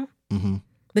that now.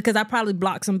 Because I probably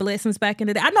blocked some blessings back in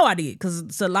the day. I know I did, because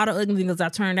it's a lot of ugly niggas I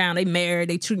turned down. They married,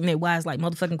 they treating their wives like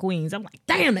motherfucking queens. I'm like,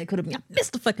 damn, that could have been. I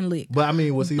missed the fucking lick. But I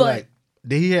mean, was he like,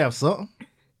 did he have something?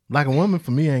 Like a woman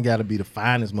for me ain't got to be the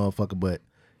finest motherfucker, but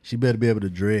she better be able to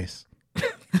dress. You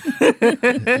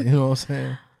know what I'm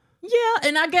saying? Yeah,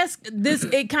 and I guess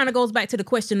it kind of goes back to the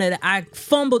question that I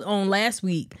fumbled on last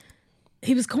week.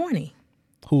 He was corny.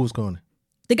 Who was corny?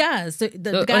 The guys,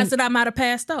 the guys that I might have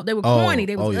passed up, they were corny.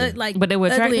 They was like, but they were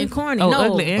ugly attractive? and corny. Oh, no,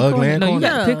 ugly and Ugly corny. and No, you corny.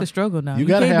 got to pick a struggle now. You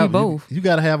gotta can't have be both. You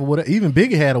gotta have whatever. Even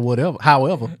Biggie had a whatever.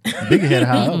 However, Biggie had a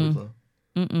however.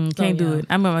 So. Can't do it.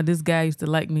 I remember this guy used to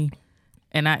like me,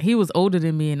 and he was older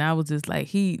than me, and I was just like,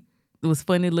 he was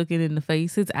funny looking in the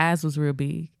face. His eyes was real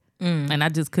big, and I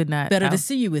just could not. Better to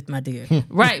see you with, my dear.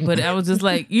 Right, but I was just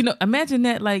like, imagine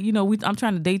that, like, I'm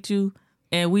trying to date you.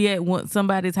 And we at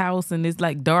somebody's house and it's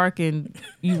like dark and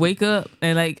you wake up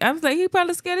and like, I was like, he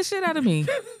probably scared the shit out of me.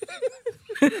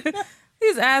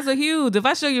 His eyes are huge. If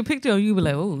I show you a picture, you be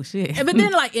like, oh shit. But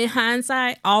then like in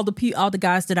hindsight, all the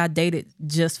guys that I dated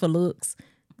just for looks,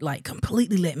 like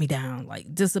completely let me down,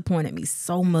 like disappointed me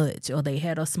so much, or they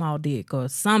had a small dick or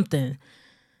something.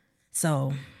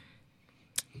 So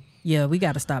yeah, we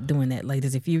got to stop doing that,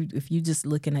 ladies. If you just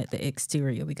looking at the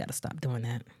exterior, we got to stop doing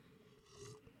that.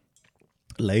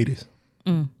 Ladies,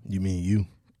 you mean you?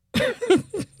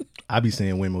 I be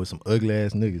seeing women with some ugly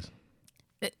ass niggas.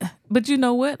 But you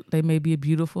know what? They may be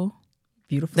beautiful.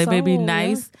 Beautiful. They may be soul,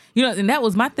 nice. And that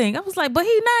was my thing. I was like, but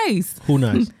he nice. Who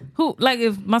nice? Who, like,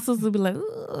 if my sister be like,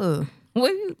 ugh,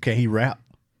 what you? Can he rap?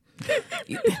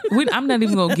 I'm not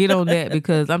even gonna get on that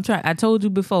because I told you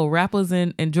before, rappers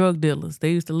and drug dealers,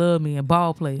 they used to love me, and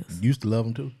ball players. You used to love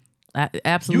him too.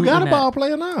 Absolutely. You got a not. ball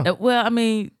player now. Well, I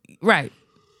mean, right.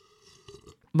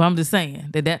 But I'm just saying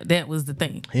that was the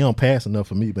thing. He don't pass enough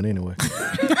for me, but anyway.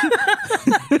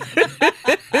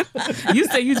 You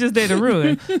say you just there to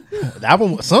ruin.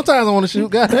 Sometimes I want to shoot.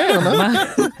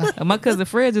 Goddamn. My cousin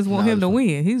Fred just want him to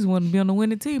win. He just want to be on the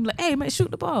winning team. Like, hey man,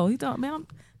 shoot the ball. He thought, man, I'm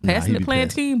passing it, playing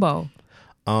team ball.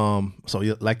 So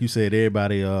like you said,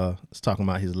 everybody is talking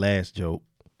about his last joke.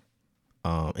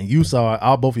 And you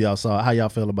saw both of y'all saw it. How y'all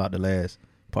feel about the last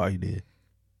part he did?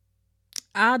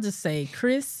 I'll just say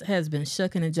Chris has been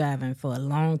shucking and jiving for a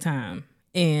long time.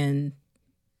 And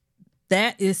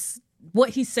that is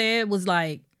what he said was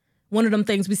like one of them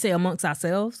things we say amongst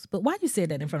ourselves. But why you say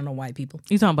that in front of no white people?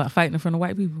 You talking about fighting in front of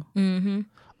white people? Mm-hmm.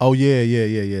 Oh yeah.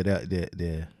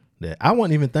 That. I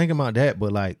wasn't even thinking about that,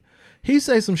 but like he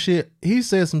said some shit in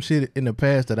the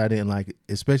past that I didn't like,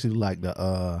 especially like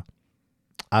the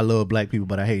I love black people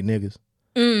but I hate niggas.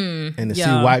 And to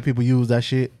see white people use that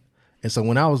shit. And so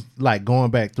when I was like going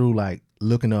back through like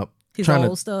looking up his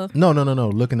old stuff. No,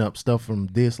 looking up stuff from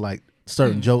this, like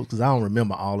certain jokes, because I don't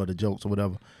remember all of the jokes or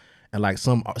whatever. And like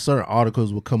some certain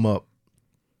articles would come up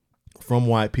from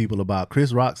white people about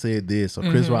Chris Rock said this or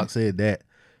Chris Rock said that.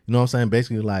 You know what I'm saying?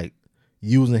 Basically like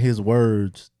using his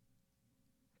words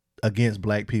against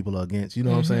black people or against, you know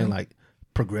what I'm saying? Like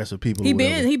progressive people. He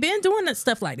been doing that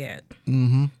stuff like that.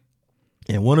 Mm-hmm.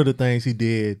 And one of the things he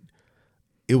did,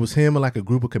 it was him and like a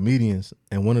group of comedians,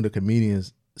 and one of the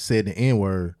comedians said the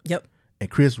N-word. Yep. And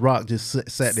Chris Rock just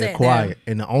sat there quiet. Down.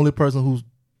 And the only person who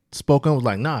spoke on was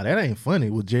like, nah, that ain't funny,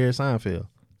 was Jerry Seinfeld.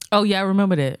 Oh, yeah, I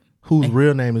remember that. Whose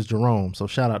real name is Jerome. So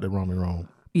shout out to Romy Rome.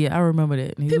 Yeah, I remember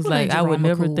that. And he was like, I would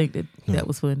never think that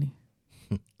was funny.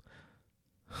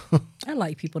 I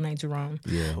like people named Jerome.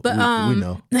 Yeah, but we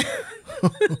know.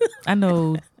 I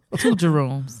know 2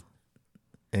 Jeromes.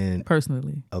 And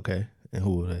personally. Okay. And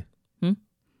who were they?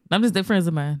 I'm just, they're friends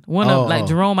of mine. One of them, like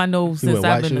Jerome, I know since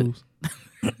I've been.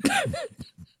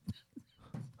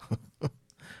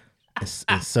 It's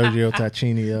Sergio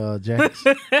Tacchini Jacks.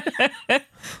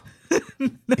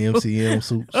 MCM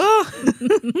suits.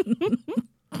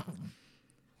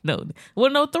 No,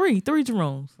 3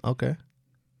 Jeromes. Okay.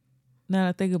 Now that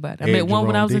I think about it. I met one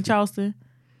when I was in Charleston.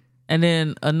 And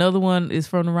then another one is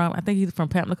from around, I think he's from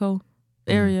Pamlico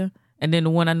area. And then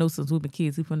the one I know since we've been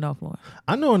kids, he's from North Florida.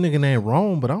 I know a nigga named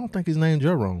Rome, but I don't think his name's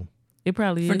Jerome. It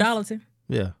probably is. Friendality?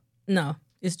 Yeah. No,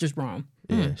 it's just Rome.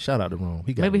 Yeah, shout out to Rome.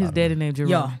 He got maybe his daddy named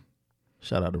Jerome. Yeah.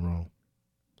 Shout out to Rome.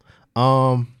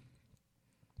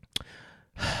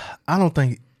 I don't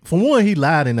think, for one, he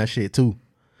lied in that shit too.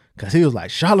 Cause he was like,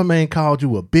 Charlamagne called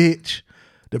you a bitch.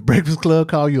 The Breakfast Club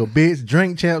called you a bitch.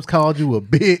 Drink Champs called you a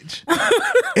bitch.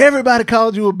 Everybody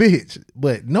called you a bitch.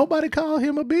 But nobody called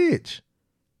him a bitch.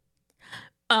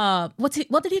 what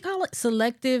did he call it?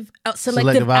 Selective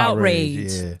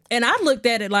outrage. Yeah. And I looked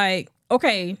at it like,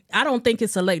 okay, I don't think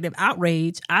it's selective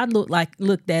outrage. I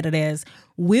looked at it as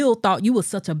Will thought you was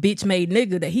such a bitch made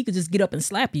nigga that he could just get up and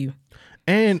slap you.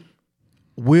 And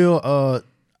Will,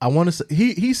 I want to say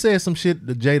he said some shit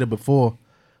to Jada before,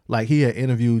 like he had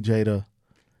interviewed Jada,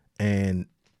 and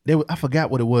I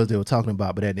forgot what it was they were talking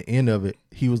about, but at the end of it,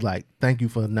 he was like, "Thank you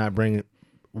for not bringing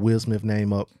Will Smith's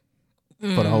name up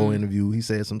for the whole interview." He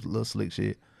said some little slick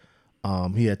shit.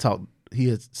 He had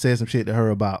said some shit to her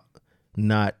about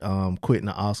not quitting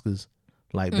the Oscars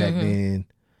like back then,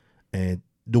 and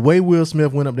the way Will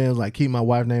Smith went up there and was like, "Keep my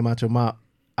wife's name out your mouth."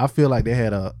 I feel like they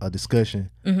had a discussion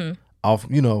off,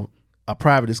 a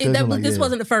private discussion. This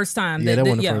wasn't the first time. Yeah, that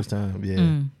wasn't the first time.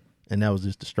 Yeah, and that was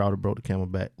just the straw that broke the camel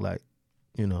back. Like,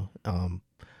 Yeah,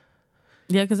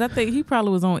 because I think he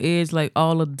probably was on edge like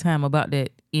all of the time about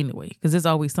that anyway. Because there's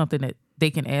always something that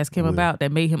they can ask him about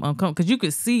that made him uncomfortable. Because you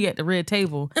could see at the red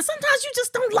table. And sometimes you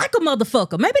just don't like a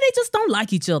motherfucker. Maybe they just don't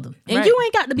like each other. And you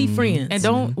ain't got to be friends.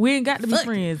 And we ain't got to be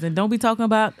friends. And don't be talking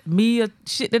about me or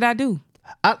shit that I do.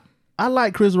 I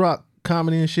like Chris Rock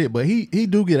comedy and shit, but he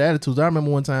do get attitudes. I remember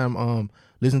one time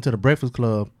listening to the Breakfast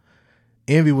Club.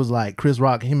 Envy was like Chris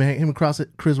Rock. Him and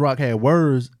Chris Rock had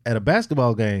words at a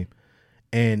basketball game,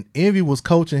 and Envy was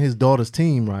coaching his daughter's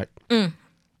team, right? And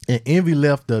Envy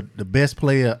left the best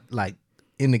player like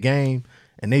in the game,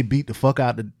 and they beat the fuck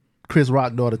out the Chris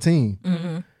Rock daughter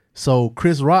team. So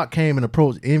Chris Rock came and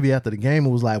approached Envy after the game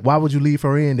and was like, "Why would you leave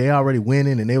her in? They already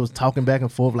winning," and they was talking back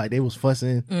and forth like they was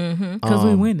fussing because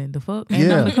we winning. The fuck,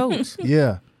 and I'm the coach.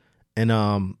 Yeah,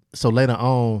 and so later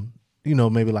on,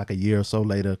 maybe like a year or so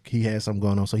later, he had something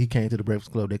going on. So he came to the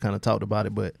Breakfast Club. They kind of talked about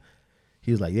it, but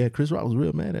he was like, "Yeah, Chris Rock was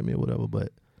real mad at me or whatever."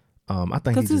 But I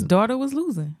think because his daughter was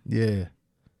losing. Yeah,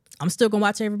 I'm still gonna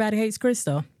watch Everybody Hates Chris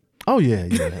though. Oh yeah.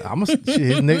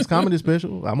 His next comedy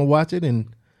special. I'm gonna watch it and.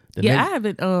 I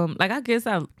haven't. I guess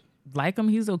I like him.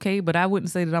 He's okay, but I wouldn't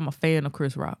say that I'm a fan of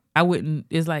Chris Rock. I wouldn't.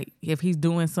 It's like if he's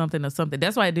doing something or something.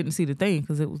 That's why I didn't see the thing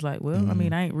because it was like, well, I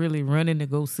mean, I ain't really running to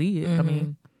go see it. I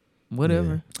mean,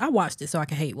 whatever. I watched it so I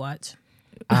can hate watch.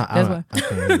 That's why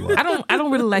I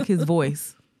don't really like his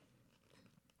voice.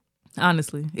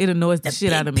 Honestly, it annoys the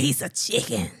shit out of me. Piece of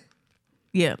chicken.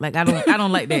 Yeah, like I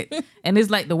don't like that. And it's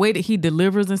like the way that he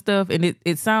delivers and stuff, and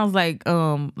it sounds like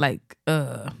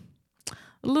a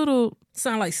little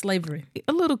sound like slavery,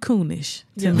 a little coonish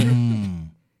to me.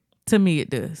 To me, it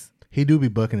does. He do be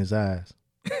bucking his eyes,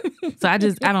 so I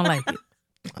don't like it.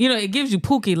 It gives you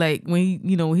Pookie like when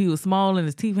he was small and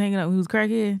his teeth hanging out when he was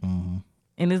crackhead,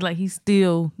 and it's like he's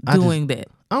still doing that.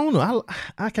 I don't know.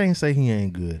 I can't say he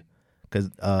ain't good because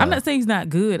I'm not saying he's not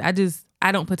good.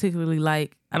 I don't particularly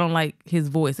like. I don't like his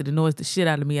voice. It annoys the shit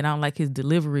out of me, and I don't like his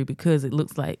delivery because it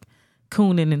looks like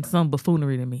cooning and some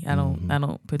buffoonery to me. I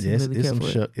don't particularly care for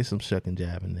it. It's some shuck and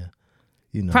jive in there.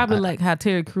 Probably like how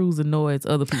Terry Crews annoys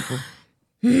other people.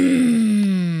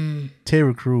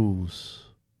 Terry Crews.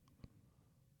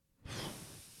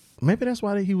 Maybe that's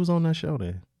why he was on that show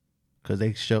then. Because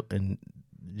they shuck and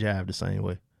jive the same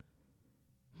way.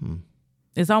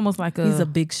 It's almost like he's a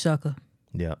big shucker.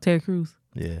 Yeah. Terry Crews.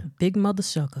 Yeah. Big mother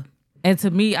shucker. And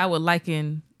to me, I would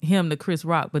liken him to Chris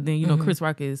Rock, but then Chris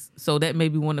Rock so that may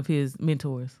be one of his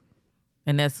mentors,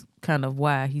 and that's kind of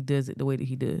why he does it the way that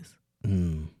he does.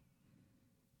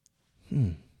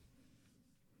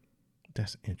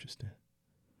 That's interesting.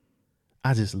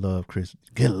 I just love Chris.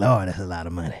 Good Lord, that's a lot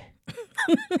of money.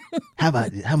 How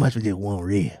much would you want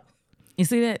real? You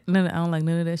see that? I don't like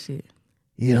none of that shit.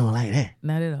 You don't like that?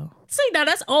 Not at all. See, now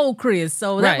that's old Chris.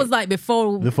 So that was like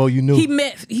before you knew.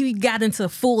 He got into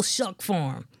full shuck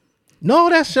form. No,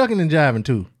 that's shucking and jiving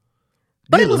too.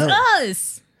 But it was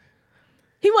us.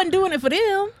 He wasn't doing it for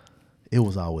them. It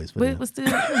was always for them. But it was still.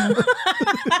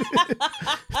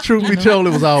 Truth be told,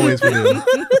 it was always for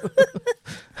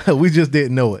them. We just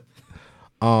didn't know it.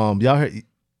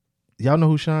 Y'all know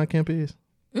who Sean Kemp is?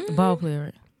 Ball player,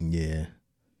 right? Yeah,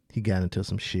 he got into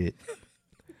some shit.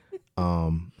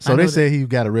 So they said he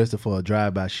got arrested for a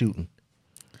drive-by shooting.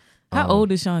 How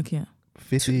old is Sean Kemp?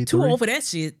 53. Too old for that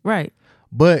shit. Right.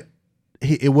 But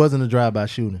it wasn't a drive-by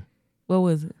shooting. What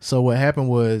was it? So what happened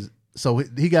was,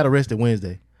 he got arrested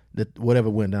Wednesday. Whatever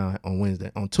went down on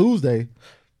Wednesday. On Tuesday,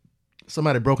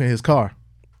 somebody broke in his car.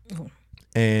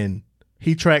 And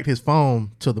he tracked his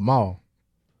phone to the mall.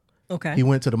 Okay. He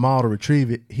went to the mall to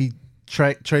retrieve it. He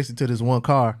traced it to this one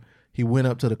car. He went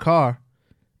up to the car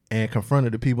and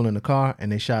confronted the people in the car,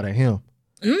 and they shot at him.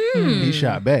 He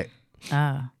shot back.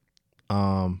 And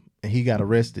he got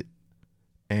arrested.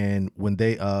 And when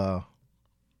they, I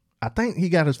think he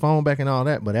got his phone back and all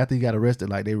that, but after he got arrested,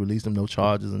 like they released him, no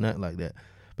charges and nothing like that.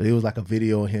 But it was like a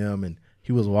video of him, and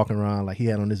he was walking around like he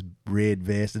had on this red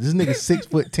vest. And this nigga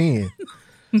 6'10",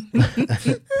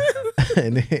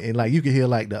 and like you could hear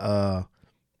like the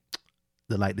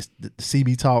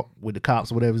CB talk with the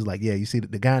cops or whatever. It's like, yeah, you see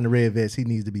the guy in the red vest, he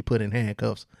needs to be put in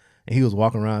handcuffs, and he was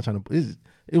walking around trying to.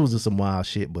 It was just some wild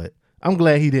shit, but I'm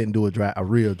glad he didn't do a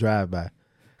real drive-by,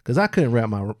 because I couldn't wrap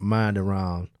my mind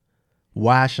around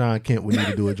why Sean Kemp would need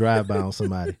to do a drive-by on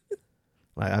somebody.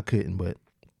 Like, I couldn't, but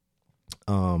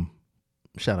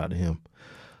shout out to him.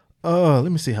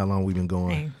 Let me see how long we've been going.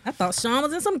 Dang, I thought Sean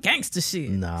was in some gangster shit.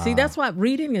 Nah. See, that's why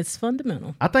reading is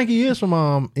fundamental. I think he is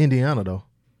from Indiana though.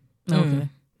 Okay.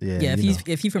 Yeah,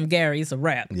 if he's from Gary, it's a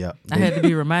rap. Yeah. I had to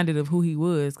be reminded of who he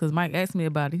was because Mike asked me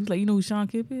about it. He was like, "You know who Sean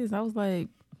Kemp is?" I was like,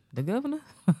 "The governor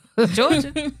of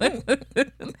Georgia."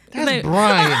 That's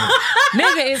Brian.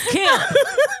 Nigga, it's Kemp.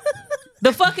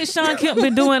 The fuck is Sean Kemp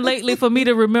been doing lately for me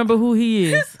to remember who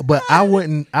he is? But I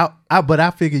wouldn't. But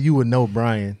I figured you would know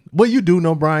Brian. Well, you do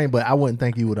know Brian, but I wouldn't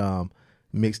think you would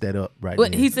mix that up right now.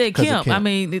 But he said Kemp. I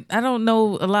mean, I don't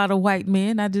know a lot of white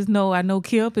men. I know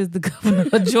Kemp is the governor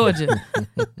of Georgia.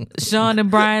 Sean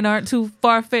and Brian aren't too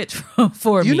far fetched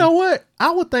for me. You know what? I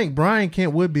would think Brian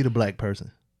Kemp would be the black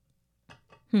person.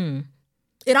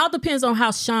 It all depends on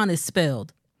how Sean is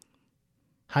spelled.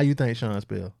 How you think Sean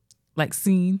spelled? Like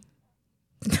scene.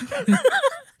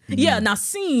 Yeah, now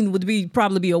Scene would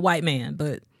probably be a white man,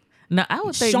 but No, I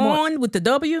would think Sean more, with the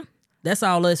W, that's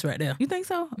all us right there. you think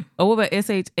so? Or what about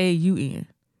SHAUN?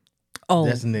 Oh,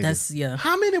 That's a nigga. that's yeah.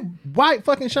 How many white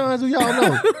fucking Seans do y'all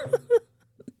know?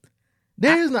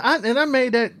 There is no. I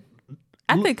made that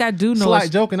I think I do know. slight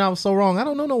joke, and I was so wrong. I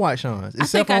don't know no white Seans I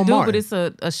except think I for do, Martin. but it's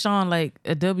a Sean like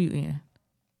a WN.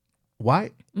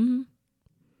 White.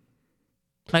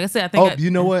 Like I said, I think.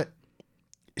 You know what?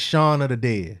 Shaun of the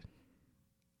Dead.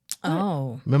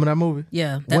 Oh, Remember that movie?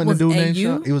 yeah. That Wasn't was the dude named AU?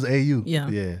 Shaun? It was AU. Yeah.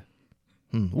 Yeah.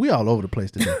 We all over the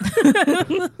place today.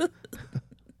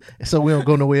 So we don't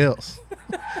go nowhere else.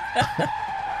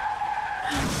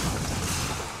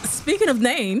 Speaking of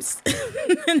names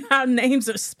and how names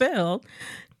are spelled,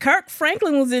 Kirk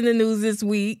Franklin was in the news this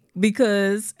week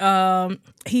because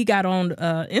he got on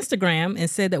Instagram and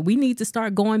said that we need to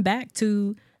start going back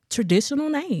to traditional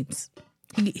names.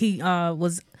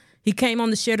 He came on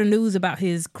to share the news about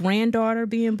his granddaughter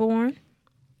being born,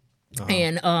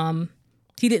 and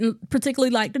he didn't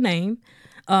particularly like the name.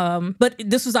 But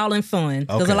this was all in fun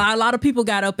because Okay. a lot of people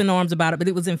got up in arms about it, but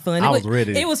it was in fun. I was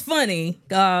ready. It was funny.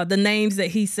 The names that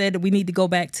he said that we need to go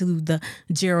back to: the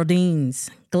Geraldines,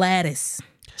 Gladys,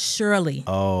 Shirley.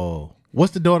 Oh,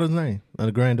 what's the daughter's name? Or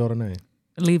the granddaughter's name?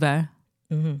 Levi.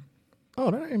 Oh,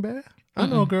 that ain't bad. I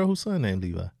know a girl whose son named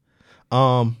Levi.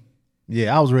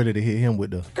 Yeah, I was ready to hit him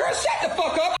with the. Girl, shut the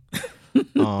fuck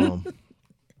up.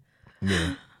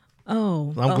 Yeah.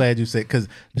 Oh, I'm glad you said, because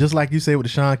just like you said with the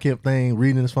Sean Kemp thing,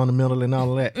 reading is fundamental and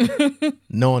all of that,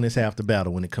 knowing is half the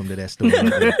battle when it comes to that story.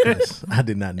 I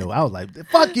did not know. I was like,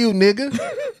 fuck you, nigga.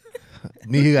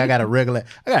 Me here, I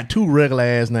got two regular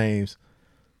ass names.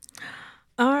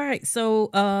 all right.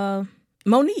 So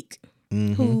Monique,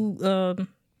 who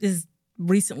is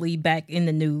recently back in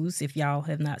the news. If y'all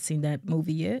have not seen that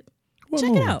movie yet, What check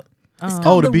movie? it out. It's Oh,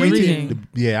 called the BT. Ring.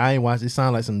 Yeah, I ain't watched it. It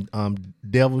sounded like some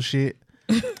devil shit.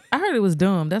 I heard it was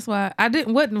dumb. That's why I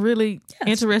wasn't really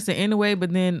interested anyway.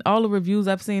 But then all the reviews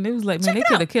I've seen, it was like, man, they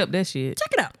could have kept that shit.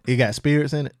 Check it out. It got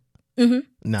spirits in it?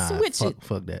 Nah, Switch fuck, it.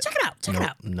 fuck that. Check it out. Check it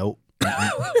out. Nope.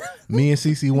 Me and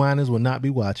CeCe Winans will not be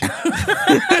watching.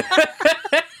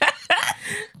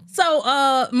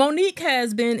 So Monique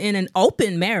has been in an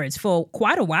open marriage for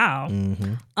quite a while.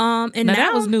 And Now now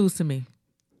that was news to me.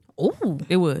 Ooh.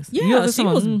 It was. Yeah, You ever she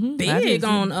saw- was Mhm. I big did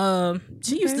on.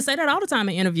 She used to say that all the time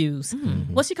in interviews.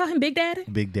 What she call him, Big Daddy?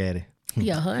 Big Daddy.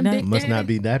 Yeah, her and That Big Must Daddy. not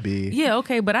be that big. Yeah,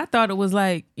 okay, but I thought it was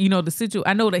like, the situation.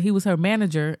 I know that he was her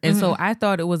manager, and so I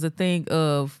thought it was a thing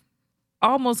of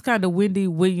almost kind of Wendy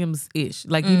Williams ish,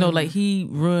 like like he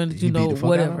runs, He beat the fuck out of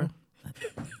whatever. her?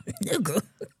 Nigga.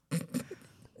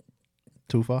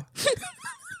 Too far?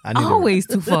 I need to- Always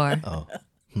too far. Oh.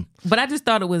 But I just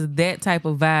thought it was that type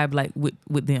of vibe, like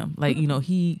with them, like he,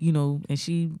 and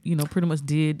she, pretty much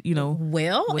did,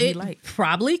 Well, what he it liked.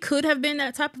 probably could have been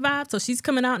that type of vibe. So she's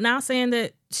coming out now saying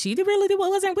that she really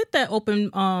wasn't with that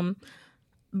open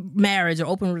marriage or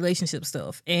open relationship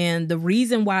stuff. And the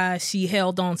reason why she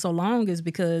held on so long is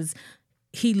because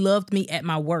he loved me at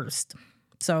my worst.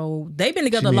 So they've been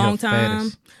together a She mean long her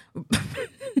time. fattest.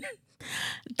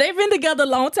 They've been together a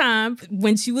long time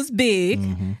when she was big.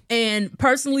 And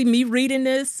personally, me reading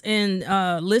this and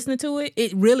listening to it,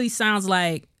 it really sounds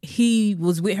like he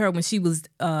was with her when she was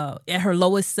at her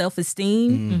lowest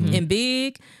self-esteem and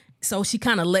big. So she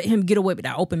kind of let him get away with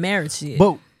that open marriage shit.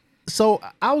 But so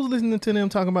I was listening to them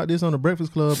talking about this on the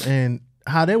Breakfast Club, and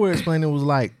how they were explaining it was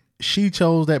like she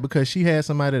chose that because she had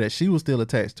somebody that she was still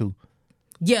attached to.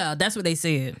 Yeah, that's what they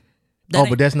said.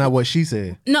 But that's not what she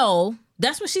said. No,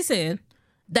 that's what she said.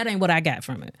 That ain't what I got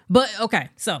from it. But okay,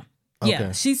 so yeah,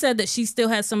 Okay. she said that she still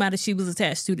had somebody she was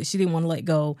attached to that she didn't want to let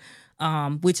go,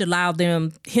 which allowed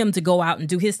him to go out and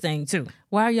do his thing too.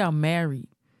 Why are y'all married?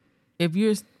 If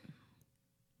you're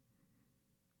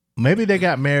Maybe they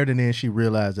got married and then she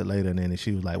realized it later, and then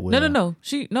she was like, "Well, no.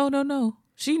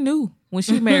 She knew when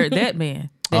she married that man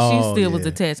that she still was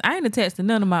attached. I ain't attached to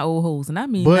none of my old hoes, and I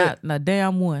mean not a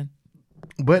damn one.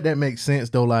 But that makes sense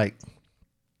though, like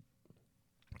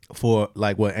for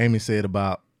like what Amy said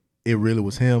about it really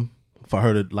was him, for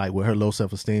her to like with her low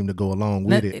self-esteem to go along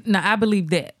with it. Now I believe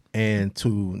that. And to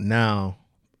now,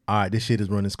 all right, this shit has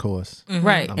run its course.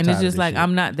 Right. I'm And tired it's of just this like shit.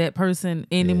 I'm not that person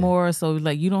anymore. So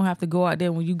like you don't have to go out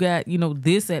there when you got,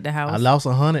 this at the house. I lost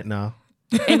 100 now.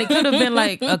 And it could have been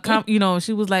like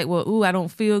she was like, well, ooh, I don't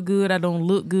feel good, I don't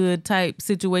look good type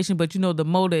situation. But the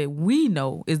mo that we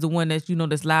know is the one that's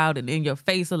that's loud and in your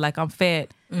face, or like I'm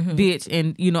fat, bitch,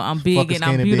 and I'm big Fuck a and I'm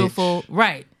skinny beautiful.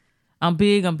 Right. I'm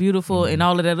big, I'm beautiful, and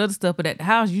all of that other stuff. But at the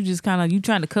house, you just kind of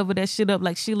trying to cover that shit up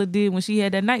like Sheila did when she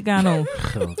had that nightgown on.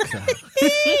 Oh, God.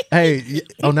 Hey,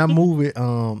 on that movie,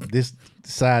 this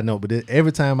side note, but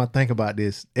every time I think about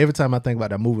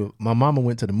that movie, my mama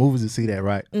went to the movies to see that,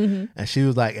 right? And she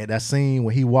was like, at that scene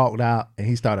when he walked out and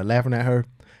he started laughing at her,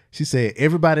 she said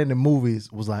everybody in the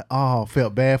movies was like, oh,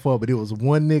 felt bad for her, but it was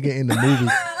one nigga in the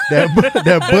movies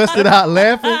that busted out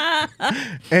laughing.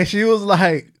 And she was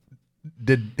like,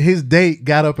 his date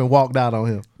got up and walked out on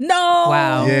him. No.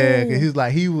 Wow. Yeah, cause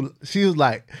she was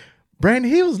like,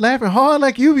 Brandon, he was laughing hard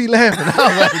like you be laughing. I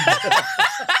was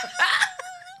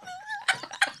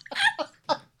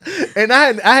like, and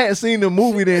I had seen the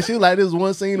movie then. She was like, this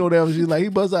one scene or whatever. She was like, he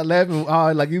busts out laughing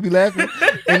hard like you be laughing.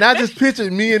 And I just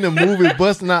pictured me in the movie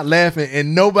busting out laughing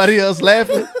and nobody else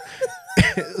laughing.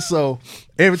 So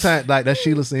every time, like that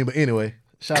Sheila scene. But anyway,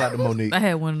 shout out to Monique. I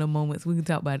had one of them moments. We can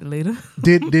talk about it later.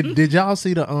 Did y'all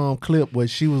see the clip where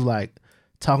she was like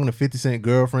talking to 50 Cent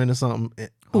girlfriend or something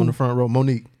on the front row?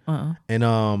 Monique.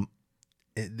 And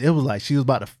it was like she was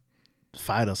about to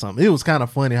fight or something. It was kind of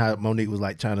funny how Monique was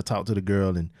like trying to talk to the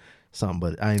girl and something,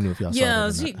 but I didn't know if y'all saw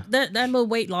that or not. that little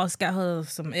weight loss got her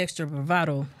some extra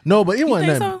bravado. No, but it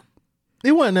wasn't think nothing. so?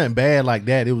 It wasn't nothing bad like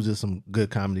that. It was just some good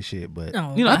comedy shit. But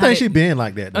No. You know I how think they- she been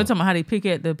like that. I'm Though. talking about how they pick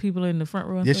at the people in the front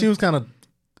row. and Yeah, stuff? she was kind of.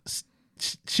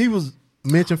 She was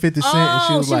mentioned 50 Cent, and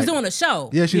she was like, doing a show.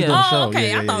 Yeah, she was Yeah. doing a show. Okay,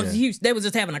 Yeah, I thought yeah. they was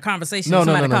just having a conversation. No, and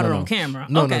no, somebody no, caught no, her no. on camera.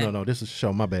 No, okay. no. This is a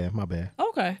show. My bad.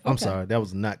 Okay. I'm sorry. That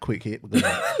was not quick hit. But go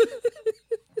ahead.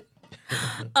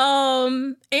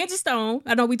 Angie Stone.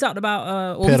 I know we talked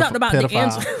about. We Pedophile- talked about the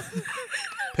pedophile.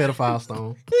 Pedophile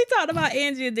Stone. we talked about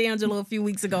Angie and D'Angelo a few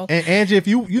weeks ago. And Angie, if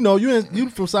you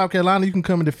from South Carolina, you can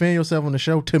come and defend yourself on the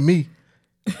show. To me,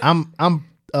 I'm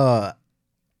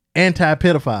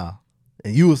anti-pedophile,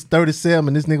 and you was 37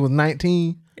 and this nigga was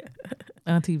 19.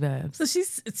 Auntie vibes. So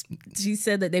she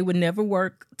said that they would never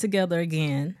work together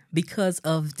again because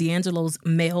of D'Angelo's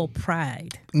male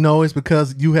pride. No, it's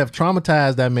because you have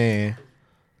traumatized that man,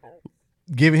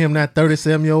 giving him that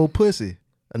 37-year-old pussy.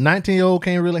 A 19-year-old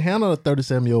can't really handle a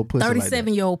 37-year-old pussy.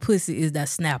 37-year-old pussy is that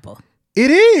snapper. It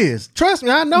is. Trust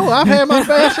me, I know. I've had my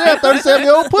fair share of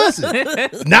 37-year-old pussy.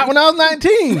 Not when I was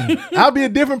 19. I'll be a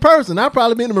different person. I'll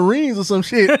probably be in the Marines or some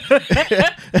shit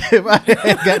if I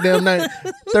had goddamn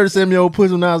 37-year-old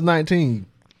pussy when I was 19.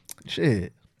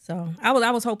 Shit. So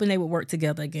I was hoping they would work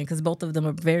together again because both of them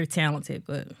are very talented.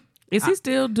 But Is he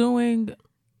still doing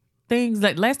things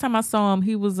like last time I saw him?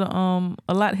 He was a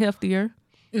lot heftier.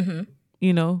 Mm-hmm.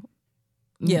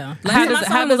 yeah, How last time I does-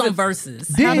 saw how him was does on it-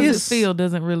 Versus. How does His- it feel?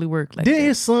 Doesn't really work like Didn't that.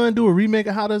 his son do a remake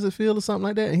of How Does It Feel or something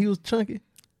like that? And he was chunky.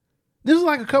 This was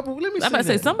like a couple. Let me see. I'm about to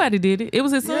say that. somebody did it. It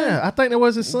was his son. Yeah, I think that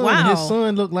was his son. Wow. His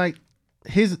son looked like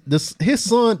his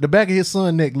son. The back of his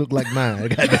son neck looked like mine.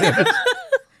 Goddamn.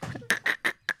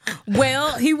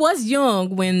 Well, he was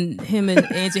young when him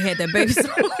and Angie had that baby. So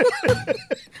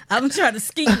I'm trying to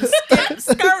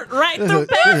skirt right through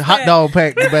past Hot that. dog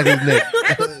pack the back of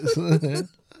his neck.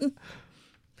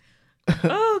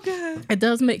 Oh god. It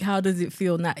does make How Does It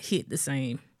Feel not hit the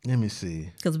same Let me see.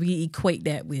 because we equate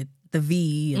that with the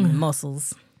V and the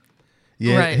muscles.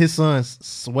 Yeah, Right. his son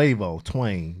Swavo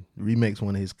Twain remakes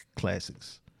one of his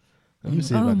classics. Let me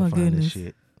see if Oh, I my can find this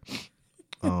goodness. shit.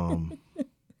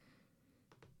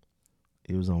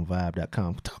 It was on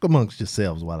Vibe.com. Talk amongst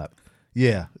yourselves while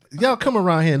y'all come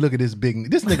around here and look at this big.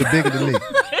 This nigga bigger than me.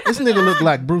 This nigga look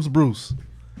like Bruce.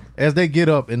 as they get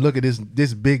up and look at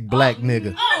this big black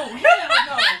nigga. Oh, hell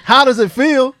no. How does it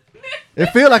feel? It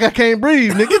feel like I can't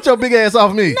breathe. Nigga, get your big ass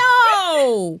off me.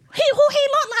 No. Who he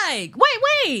look like?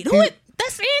 Wait.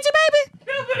 That's Angie,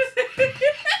 baby?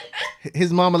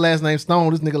 His mama last name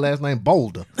Stone. This nigga last name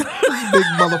Boulder. Big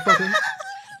motherfucker.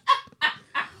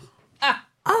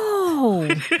 Oh.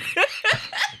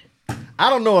 I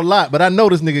don't know a lot, but I know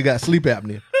this nigga got sleep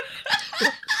apnea.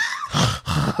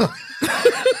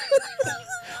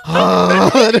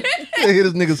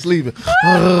 This nigga sleeping.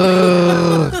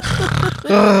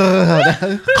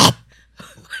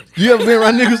 You ever been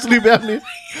around niggas sleep apnea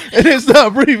and then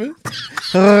stop breathing?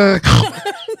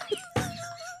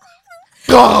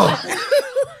 God.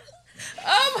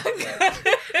 Oh my God.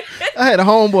 I had a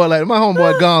homeboy like my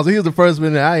homeboy Gonzo. He was the first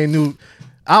one that I ain't knew.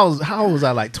 How old was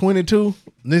I? Like 22.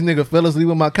 This nigga fell asleep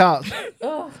on my couch.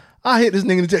 I hit this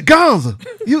nigga in the chest.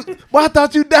 Gonzo, I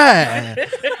thought you died.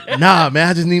 Nah, man,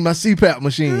 I just need my CPAP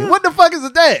machine. What the fuck is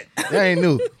that? I ain't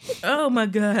knew. Oh my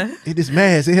God. It this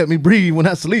mask. It helped me breathe when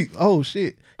I sleep. Oh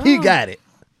shit, he got it.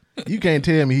 You can't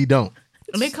tell me he don't.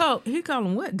 He call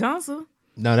him what? Gonzo?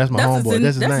 No, that's my homeboy.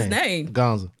 That's his name. name.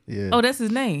 Gonzo. Yeah. Oh, that's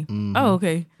his name. Mm-hmm. Oh,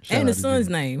 okay. And his out to son's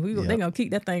Jimmy. name. They Yep. gonna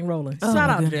keep that thing rolling. Oh, Shout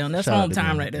my out to God. them. That's Shout out home to time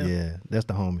them. right there. Yeah, that's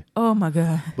the homie. Oh my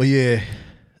God. But yeah.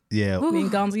 Me and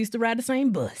Gonzo used to ride the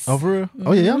same bus. Oh, for real?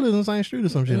 Oh yeah, y'all live in the same street or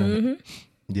some shit. Like that.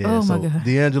 Yeah. Oh, so my God.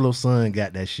 D'Angelo's son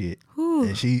got that shit,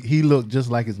 and he looked just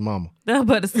like his mama. I was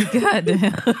about to say,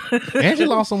 goddamn. And she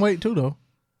lost some weight too, though.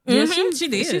 Yeah, She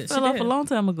did. She fell off a long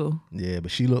time ago. Yeah,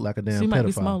 but she looked like a damn She pedophile. might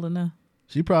be smaller now.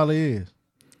 She probably is.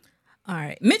 All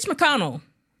right. Mitch McConnell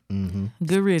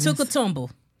Good riddance. took a tumble.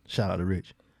 Shout out to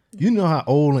Rich. You know how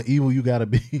old and evil you gotta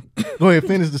be. Go ahead,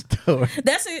 finish the story.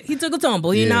 That's it. He took a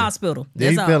tumble. He in the Yeah. hospital.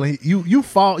 Yeah, That's he all. fell. You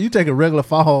fall. You take a regular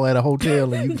fall at a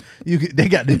hotel, and they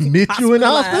got to admit you in the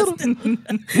hospital.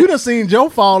 We done seen Joe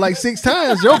fall like 6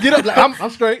 times. Joe get up like I'm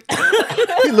straight.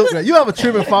 He look right. You have a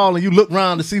tripping fall and you look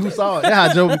around to see who saw it.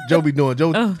 That's how Joe be doing.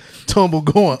 Joe tumble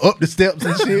going up the steps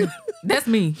and shit. That's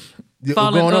me. You-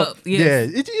 Falling going up.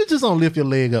 Yes. Yeah, you just don't lift your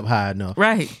leg up high enough.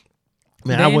 Right.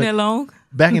 Man, They ain't that long.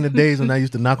 back in the days when I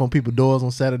used to knock on people's doors on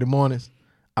Saturday mornings.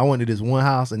 I went to this one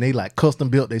house and they like custom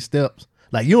built their steps.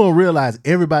 Like you don't realize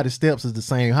everybody's steps is the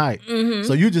same height.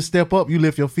 So you just step up, you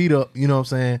lift your feet up, you know what I'm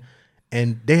saying?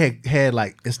 And they had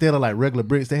like, instead of like regular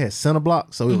bricks, they had center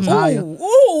blocks, so it was higher.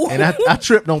 Ooh. And I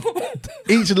tripped on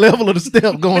each level of the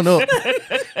step going up.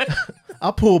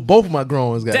 I pulled both my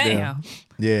groins, goddamn. Damn.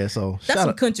 Yeah, so That's shout some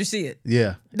out. country shit.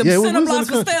 Yeah. Them yeah, center was in blocks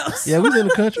the for country. steps. Yeah, we was in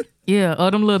the country. Yeah, all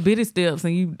them little bitty steps,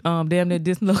 and you damn near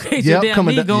dislocate Yep, your damn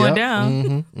coming knee down- going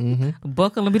yep, down.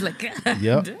 Buckle and be like, God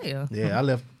Yep. damn. Yeah, I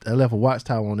left a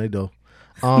watchtower on their door.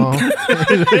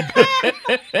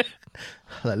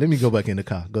 Like, let me go back in the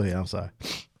car. Go ahead. I'm sorry.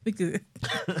 We good.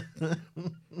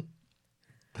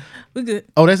 We good.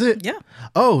 Oh, that's it? Yeah.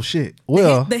 Oh shit.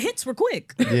 Well, The hits were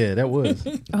quick. yeah, that was.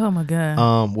 Oh my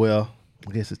God. Well,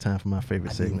 I guess it's time for my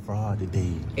favorite segment. Fraud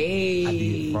today. Hey. I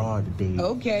did fraud today.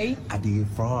 Okay. I did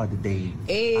fraud today.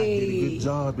 Hey. I did a good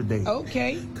job today.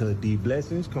 Okay. Cause the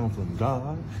blessings come from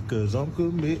God. Cause I'm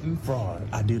committing fraud.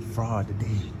 I did fraud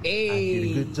today. Hey. I did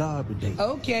a good job today.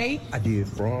 Okay. I did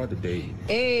fraud today.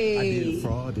 Hey. I did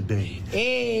fraud today. I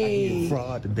Hey. did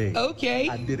fraud today. Okay.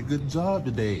 I did a good job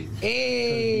today.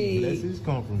 Hey. Blessings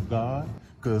come from God.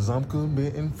 Cause I'm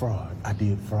committing fraud. I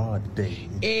did fraud today.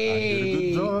 I did a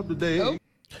good job today.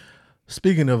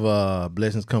 Speaking of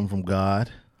blessings come from God,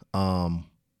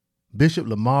 Bishop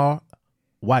Lamar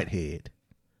Whitehead,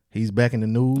 he's back in the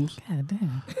news. God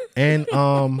damn. And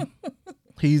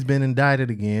he's been indicted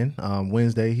again.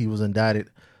 Wednesday, he was indicted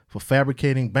for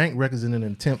fabricating bank records in an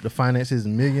attempt to finance his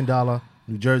 $1 million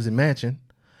New Jersey mansion.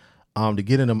 To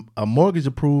get a mortgage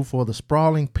approved for the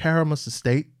sprawling Paramus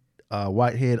estate,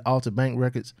 Whitehead altered bank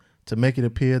records to make it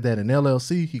appear that an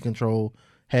LLC he controlled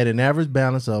had an average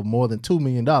balance of more than $2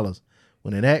 million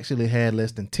when it actually had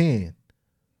less than $10.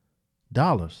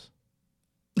 I was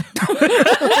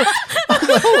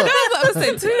about to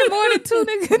say 2 in the morning, 2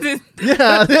 niggas.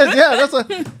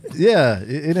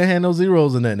 It didn't have no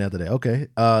zeros in that after that. Okay.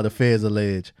 The feds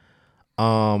allege. We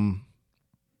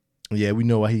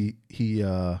know why he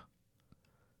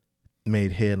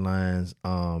made headlines.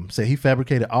 Said he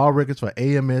fabricated all records for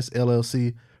AMS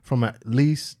LLC from at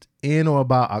least in or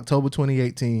about October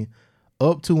 2018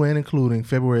 up to and including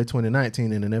February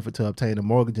 2019 in an effort to obtain a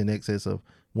mortgage in excess of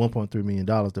 $1.3 million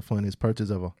to fund his purchase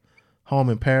of a home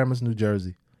in Paramus, New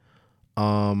Jersey.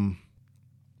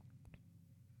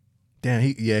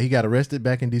 He got arrested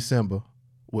back in December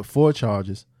with 4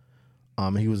 charges.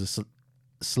 He was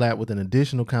slapped with an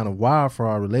additional count of wire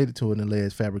fraud related to an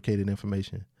alleged fabricated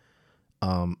information.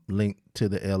 link to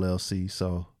the LLC.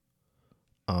 So,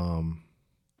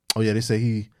 they say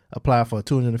he applied for a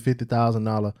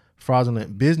 $250,000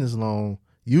 fraudulent business loan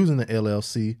using the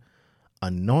LLC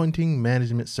Anointing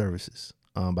Management Services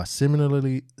by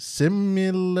similarly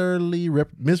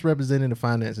misrepresenting the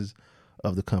finances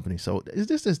of the company. So is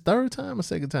this his third time or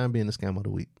second time being the scam of the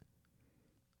week?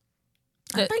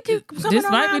 I think this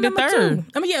might be the third.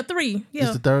 2. 3. Yeah.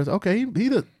 It's the third. Okay,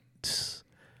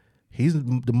 he's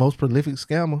the most prolific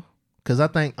scammer. Because I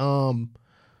think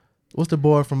what's the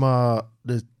boy from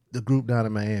the group down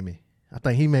in Miami? I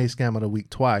think he made scam of the week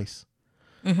twice.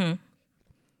 Mm-hmm.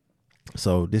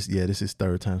 So this is his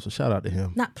third time. So shout out to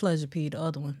him. Not Pleasure P, the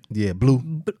other one. Yeah,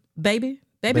 Blue. Baby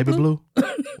Blue.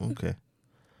 Okay.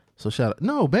 So shout out.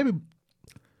 No, Baby.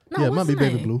 No, yeah, it might be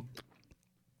Baby Blue.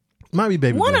 Might be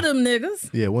Baby One Blue. of them niggas.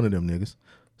 Yeah, one of them niggas.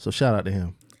 So shout out to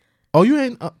him. Oh, you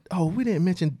ain't. We didn't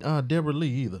mention Deborah Lee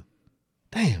either.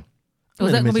 Damn.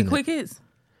 Was that gonna be quick hits?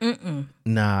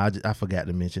 Nah, I forgot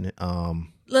to mention it.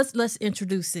 Let's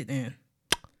introduce it then.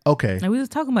 Okay. And we was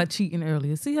talking about cheating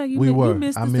earlier. See how you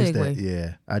missed the I missed segue. that.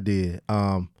 Yeah, I did.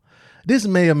 This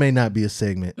may or may not be a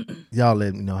segment. Y'all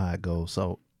let me know how it goes.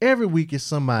 So every week is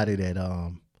somebody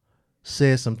that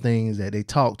says some things that they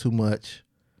talk too much.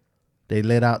 They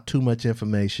let out too much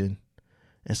information.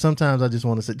 And sometimes I just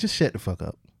want to say, just shut the fuck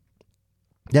up.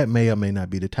 That may or may not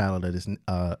be the title of this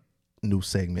new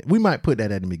segment. We might put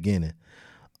that at the beginning.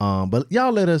 But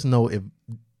y'all let us know if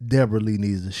Deborah Lee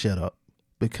needs to shut up.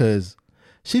 Because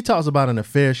she talks about an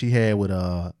affair she had with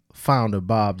founder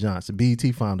Bob Johnson, BET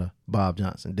founder Bob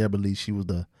Johnson. Deborah Lee, she was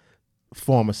the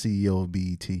former CEO of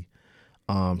BET.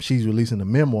 She's releasing a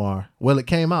memoir. Well, it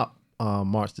came out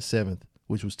March the 7th,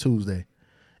 which was Tuesday.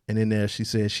 And in there, she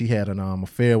said she had an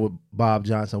affair with Bob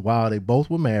Johnson while they both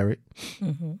were married.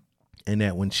 Mm-hmm. And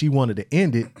that when she wanted to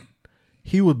end it,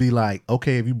 he would be like,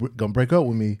 okay, if you're going to break up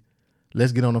with me,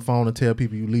 let's get on the phone and tell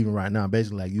people you leaving right now.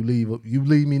 Basically, like, you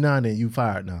leave me now, then you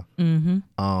fired now.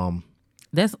 Mm-hmm.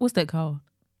 That's, what's that called?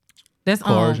 That's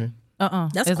coercion.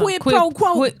 That's quid pro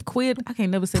quo. Quid. I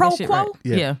can't never say pro that shit quo? right.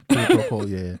 Yeah. Quid pro quo,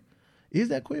 yeah. Is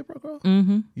that quid pro quo?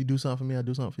 Mm-hmm. You do something for me, I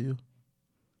do something for you.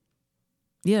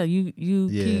 Yeah, you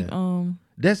keep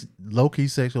That's low key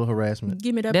sexual harassment.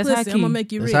 Give me that That's pussy, high key. I'm gonna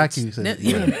make you rich. That's high key. Said,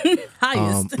 yeah.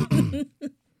 Highest.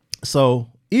 So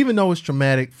even though it's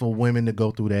traumatic for women to go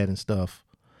through that and stuff,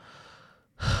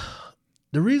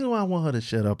 the reason why I want her to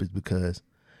shut up is because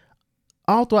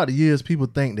all throughout the years, people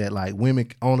think that like women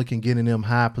only can get in them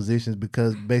high positions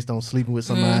because based on sleeping with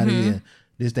somebody and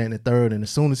this, that, and the third. And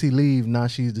as soon as he leaves, now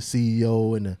she's the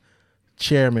CEO and the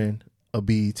chairman of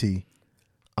BET.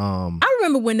 I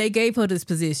remember when they gave her this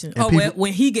position.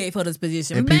 When he gave her this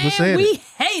position. And man, people said we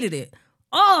hated it.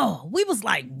 Oh, we was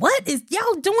like, what is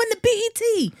y'all doing to BET?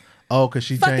 Oh, because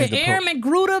she Fucking changed the Aaron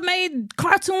McGruder made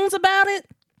cartoons about it.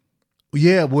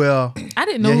 Yeah, well, I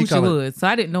didn't know who she was, so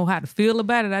I didn't know how to feel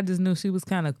about it. I just knew she was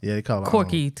kind of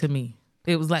quirky to me.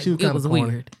 It was like it was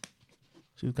weird.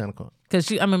 She was kind of corny.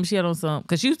 Because I remember she had on some.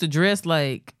 Because she used to dress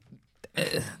like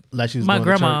she was my going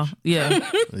grandma. to church.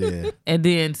 Yeah. And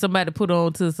then somebody put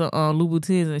on to some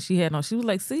Louboutins and she had on. She was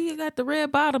like, "See, you got the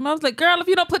red bottom." I was like, "Girl, if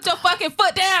you don't put your fucking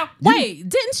foot down." Wait,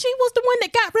 didn't she was the one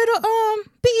that got rid of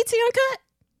BET Uncut?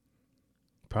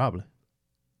 Probably.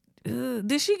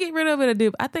 Did she get rid of it or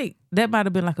did I think that might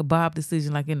have been like a Bob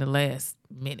decision, like in the last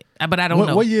minute? But I don't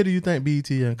know. What year do you think BET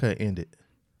Uncut ended?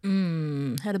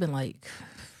 Had it been like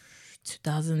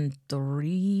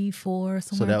 2003, 4,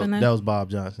 something so like that. That was Bob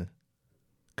Johnson.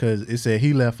 Because it said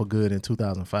he left for good in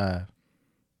 2005.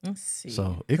 Let's see.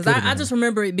 So it because I just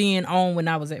remember it being on when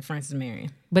I was at Francis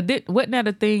Marion. But wasn't that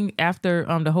a thing after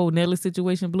the whole Nelly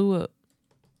situation blew up?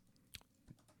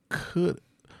 Because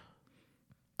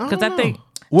I think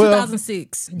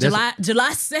 2006, July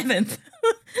 7th.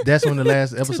 That's when the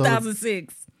last episode.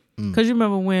 2006. Because you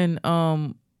remember when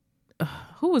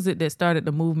who was it that started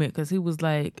the movement? Because he was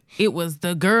like, it was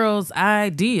the girl's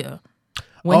idea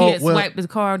when he had swiped his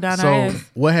car down her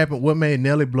ass. What happened? What made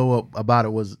Nelly blow up about it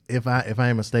was, if I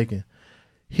ain't mistaken,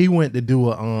 he went to do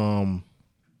a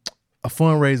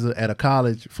fundraiser at a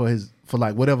college for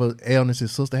like whatever illness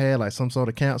his sister had, like some sort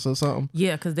of cancer or something.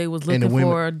 Yeah, because they was looking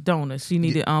for a donor. She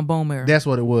needed bone marrow. That's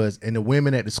what it was. And the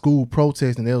women at the school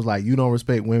protesting, they was like, "You don't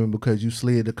respect women because you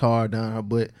slid the car down her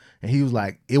butt." And he was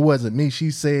like, "It wasn't me.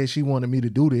 She said she wanted me to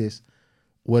do this,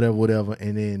 whatever."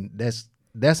 And then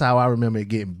that's how I remember it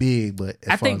getting big. But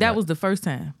I think that was the first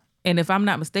time. And if I'm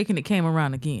not mistaken, it came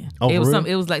around again. Oh, it was for real?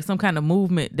 it was like some kind of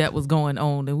movement that was going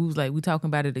on, and we was like, we talking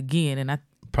about it again. And I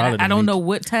Probably don't know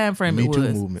what time frame it was. Me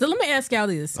Too movement. So let me ask y'all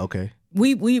this. Okay.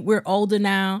 we're older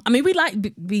now. I mean, we like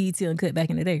BET Uncut back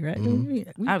in the day, right?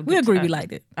 We agree we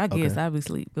liked it. I guess I'd be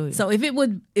asleep. Go ahead. So if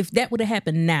that would have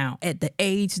happened now at the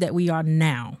age that we are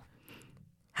now,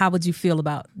 how would you feel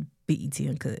about BET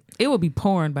Uncut? It would be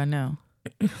porn by now.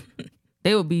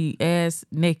 They would be ass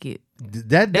naked.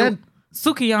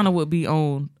 Sukiyana would be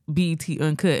on BET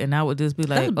Uncut, and I would just be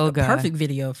like, "Oh God!" Perfect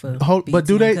video for. But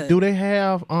do they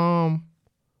have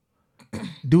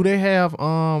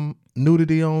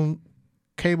nudity on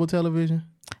cable television?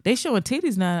 They showing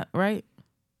titties now, right?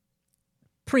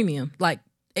 Premium, like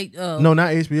no,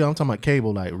 not HBO. I'm talking about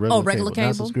cable, like regular cable,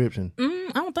 not subscription.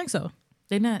 I don't think so.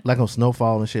 They not like on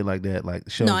Snowfall and shit like that. Like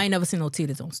show. No, I ain't never seen no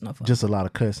titties on Snowfall. Just a lot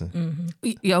of cussing.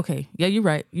 Mm-hmm. Yeah, okay. Yeah, you're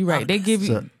right. You're right. They give you.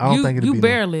 So, I don't think it'd be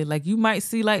barely like you might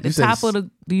see like the top of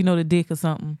the dick or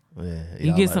something. Yeah,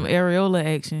 you get some areola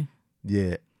action.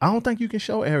 Yeah, I don't think you can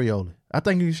show areola. I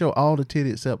think you can show all the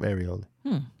titties except areola.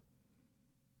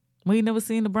 We ain't never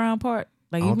seen the brown part.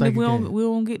 Like even if we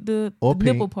don't get the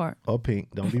nipple part or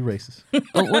pink. Don't be racist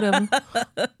or whatever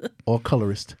or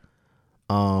colorist.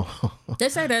 They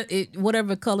say that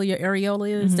whatever color your areola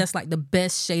is, that's like the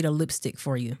best shade of lipstick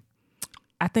for you.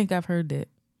 I think I've heard that.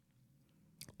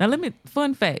 Now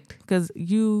fun fact, because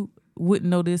you wouldn't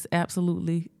know this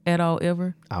absolutely at all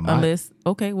ever. I might. Unless,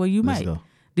 okay, well you might. Go.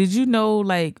 Did you know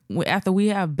like after we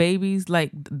have babies,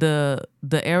 like the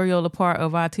areola part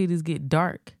of our titties get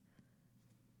dark?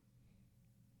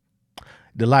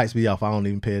 The lights be off. I don't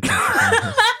even pay attention.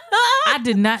 I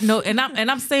did not know, and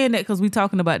I'm saying that because we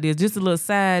talking about this. Just a little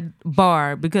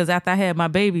sidebar, because after I had my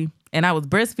baby and I was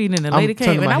breastfeeding, and the lady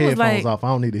came and I was like, off. I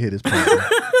don't need to hear this part.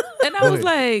 And I was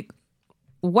like,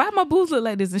 why my boobs look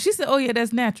like this? And she said, oh yeah,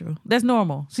 that's natural, that's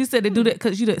normal. She said they do that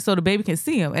because so the baby can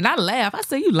see them. And I laughed. I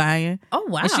said, you lying? Oh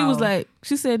wow. And she was like,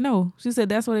 she said no. She said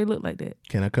that's why they look like that.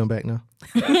 Can I come back now?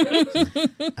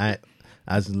 I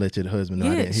just let your husband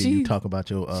know I didn't hear you talk about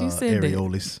your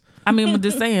areolas. I mean, I'm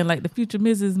just saying, like the future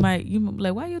missus might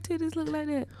like, why your titties look like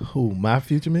that? Who, my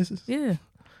future missus? Yeah.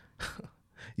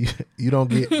 you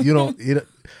don't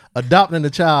adopting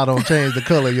a child don't change the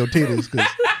color of your titties.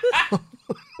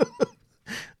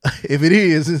 If it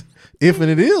is,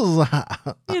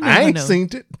 I ain't seen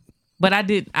it. But I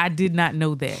did not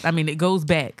know that. I mean, it goes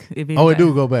back. It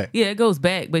do go back. Yeah, it goes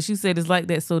back. But she said it's like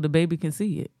that so the baby can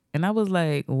see it. And I was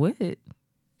like, what?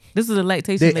 This is a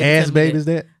lactation. They asked babies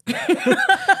that.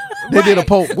 They did a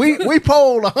poll. We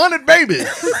polled 100 babies.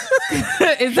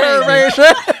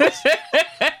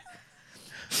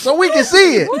 So we can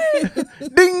see it.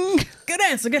 Ding. Good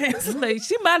answer. Like,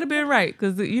 she might have been right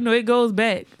because it goes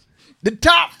back. The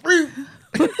top fruit.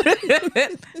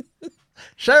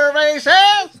 Survey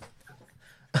says.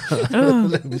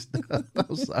 Let me stop.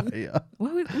 I'm sorry, y'all.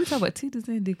 Well, we talk about titties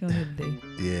and dick on here today.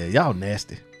 Yeah, y'all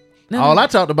nasty. All I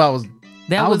talked about was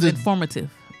was informative.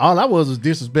 All I was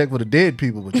disrespectful to dead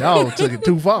people, but y'all took it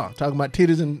too far. Talking about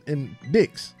titties and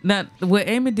dicks. Now, what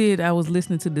Amy did, I was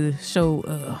listening to the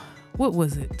show. What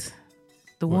was it?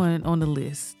 One on the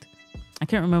list. I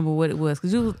can't remember what it was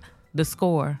because you was the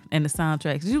score and the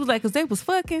soundtrack. She was like, because they was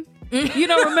fucking. You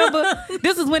don't remember?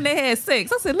 This is when they had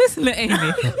sex. I said, listen to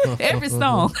Amy. Every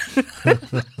song.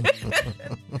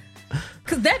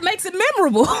 Because that makes it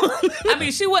memorable. I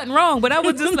mean, she wasn't wrong, but I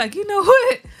was just like, you know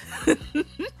what?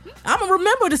 I'm going to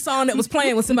remember the song that was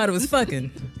playing when somebody was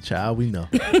fucking. Child, we know.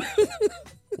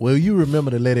 Well, you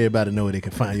remember to let everybody know where they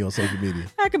can find you on social media.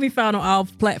 I can be found on all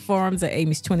platforms at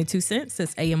Amy's 22 Cents.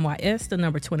 That's AMYS, the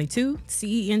number 22,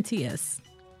 CENTS.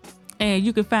 And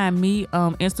you can find me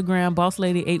on Instagram,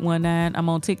 BossLady819. I'm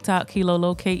on TikTok,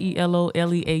 Kelolo,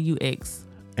 KELOLEAUX.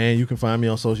 And you can find me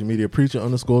on social media,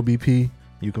 Preacher_BP.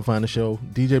 You can find the show,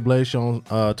 DJ Blaze Show,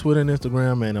 on Twitter and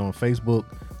Instagram, and on Facebook,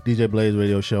 DJ Blaze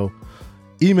Radio Show.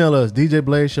 Email us,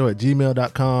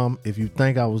 djblazeshow@gmail.com. If you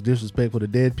think I was disrespectful to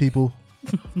dead people,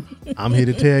 I'm here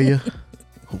to tell you,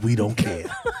 we don't care.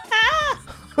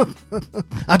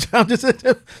 I'm just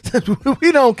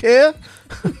we don't care.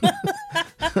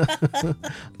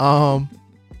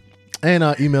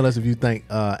 And email us if you think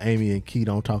Amy and Key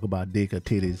don't talk about dick or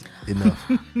titties enough.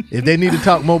 If they need to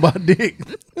talk more about dick,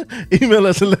 email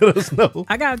us and let us know.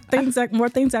 I got more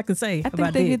things I can say. I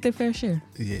think they get their fair share.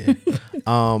 Yeah.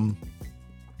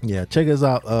 Yeah. Check us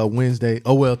out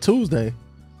Tuesday,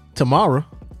 tomorrow.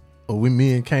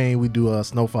 Me and Kane, we do a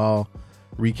Snowfall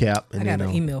recap. And I got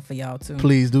an email for y'all too.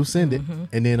 Please do send it.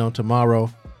 And then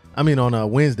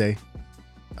on Wednesday,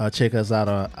 check us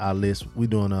out our list. We're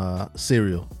doing a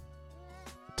cereal.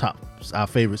 Our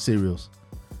favorite cereals.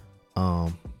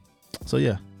 So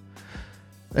yeah,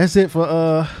 that's it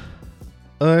for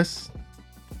us.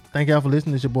 Thank y'all for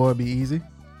listening. It's your boy Be Easy.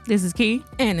 This is Key.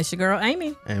 And it's your girl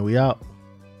Amy. And we out.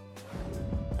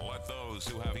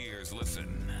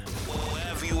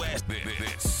 This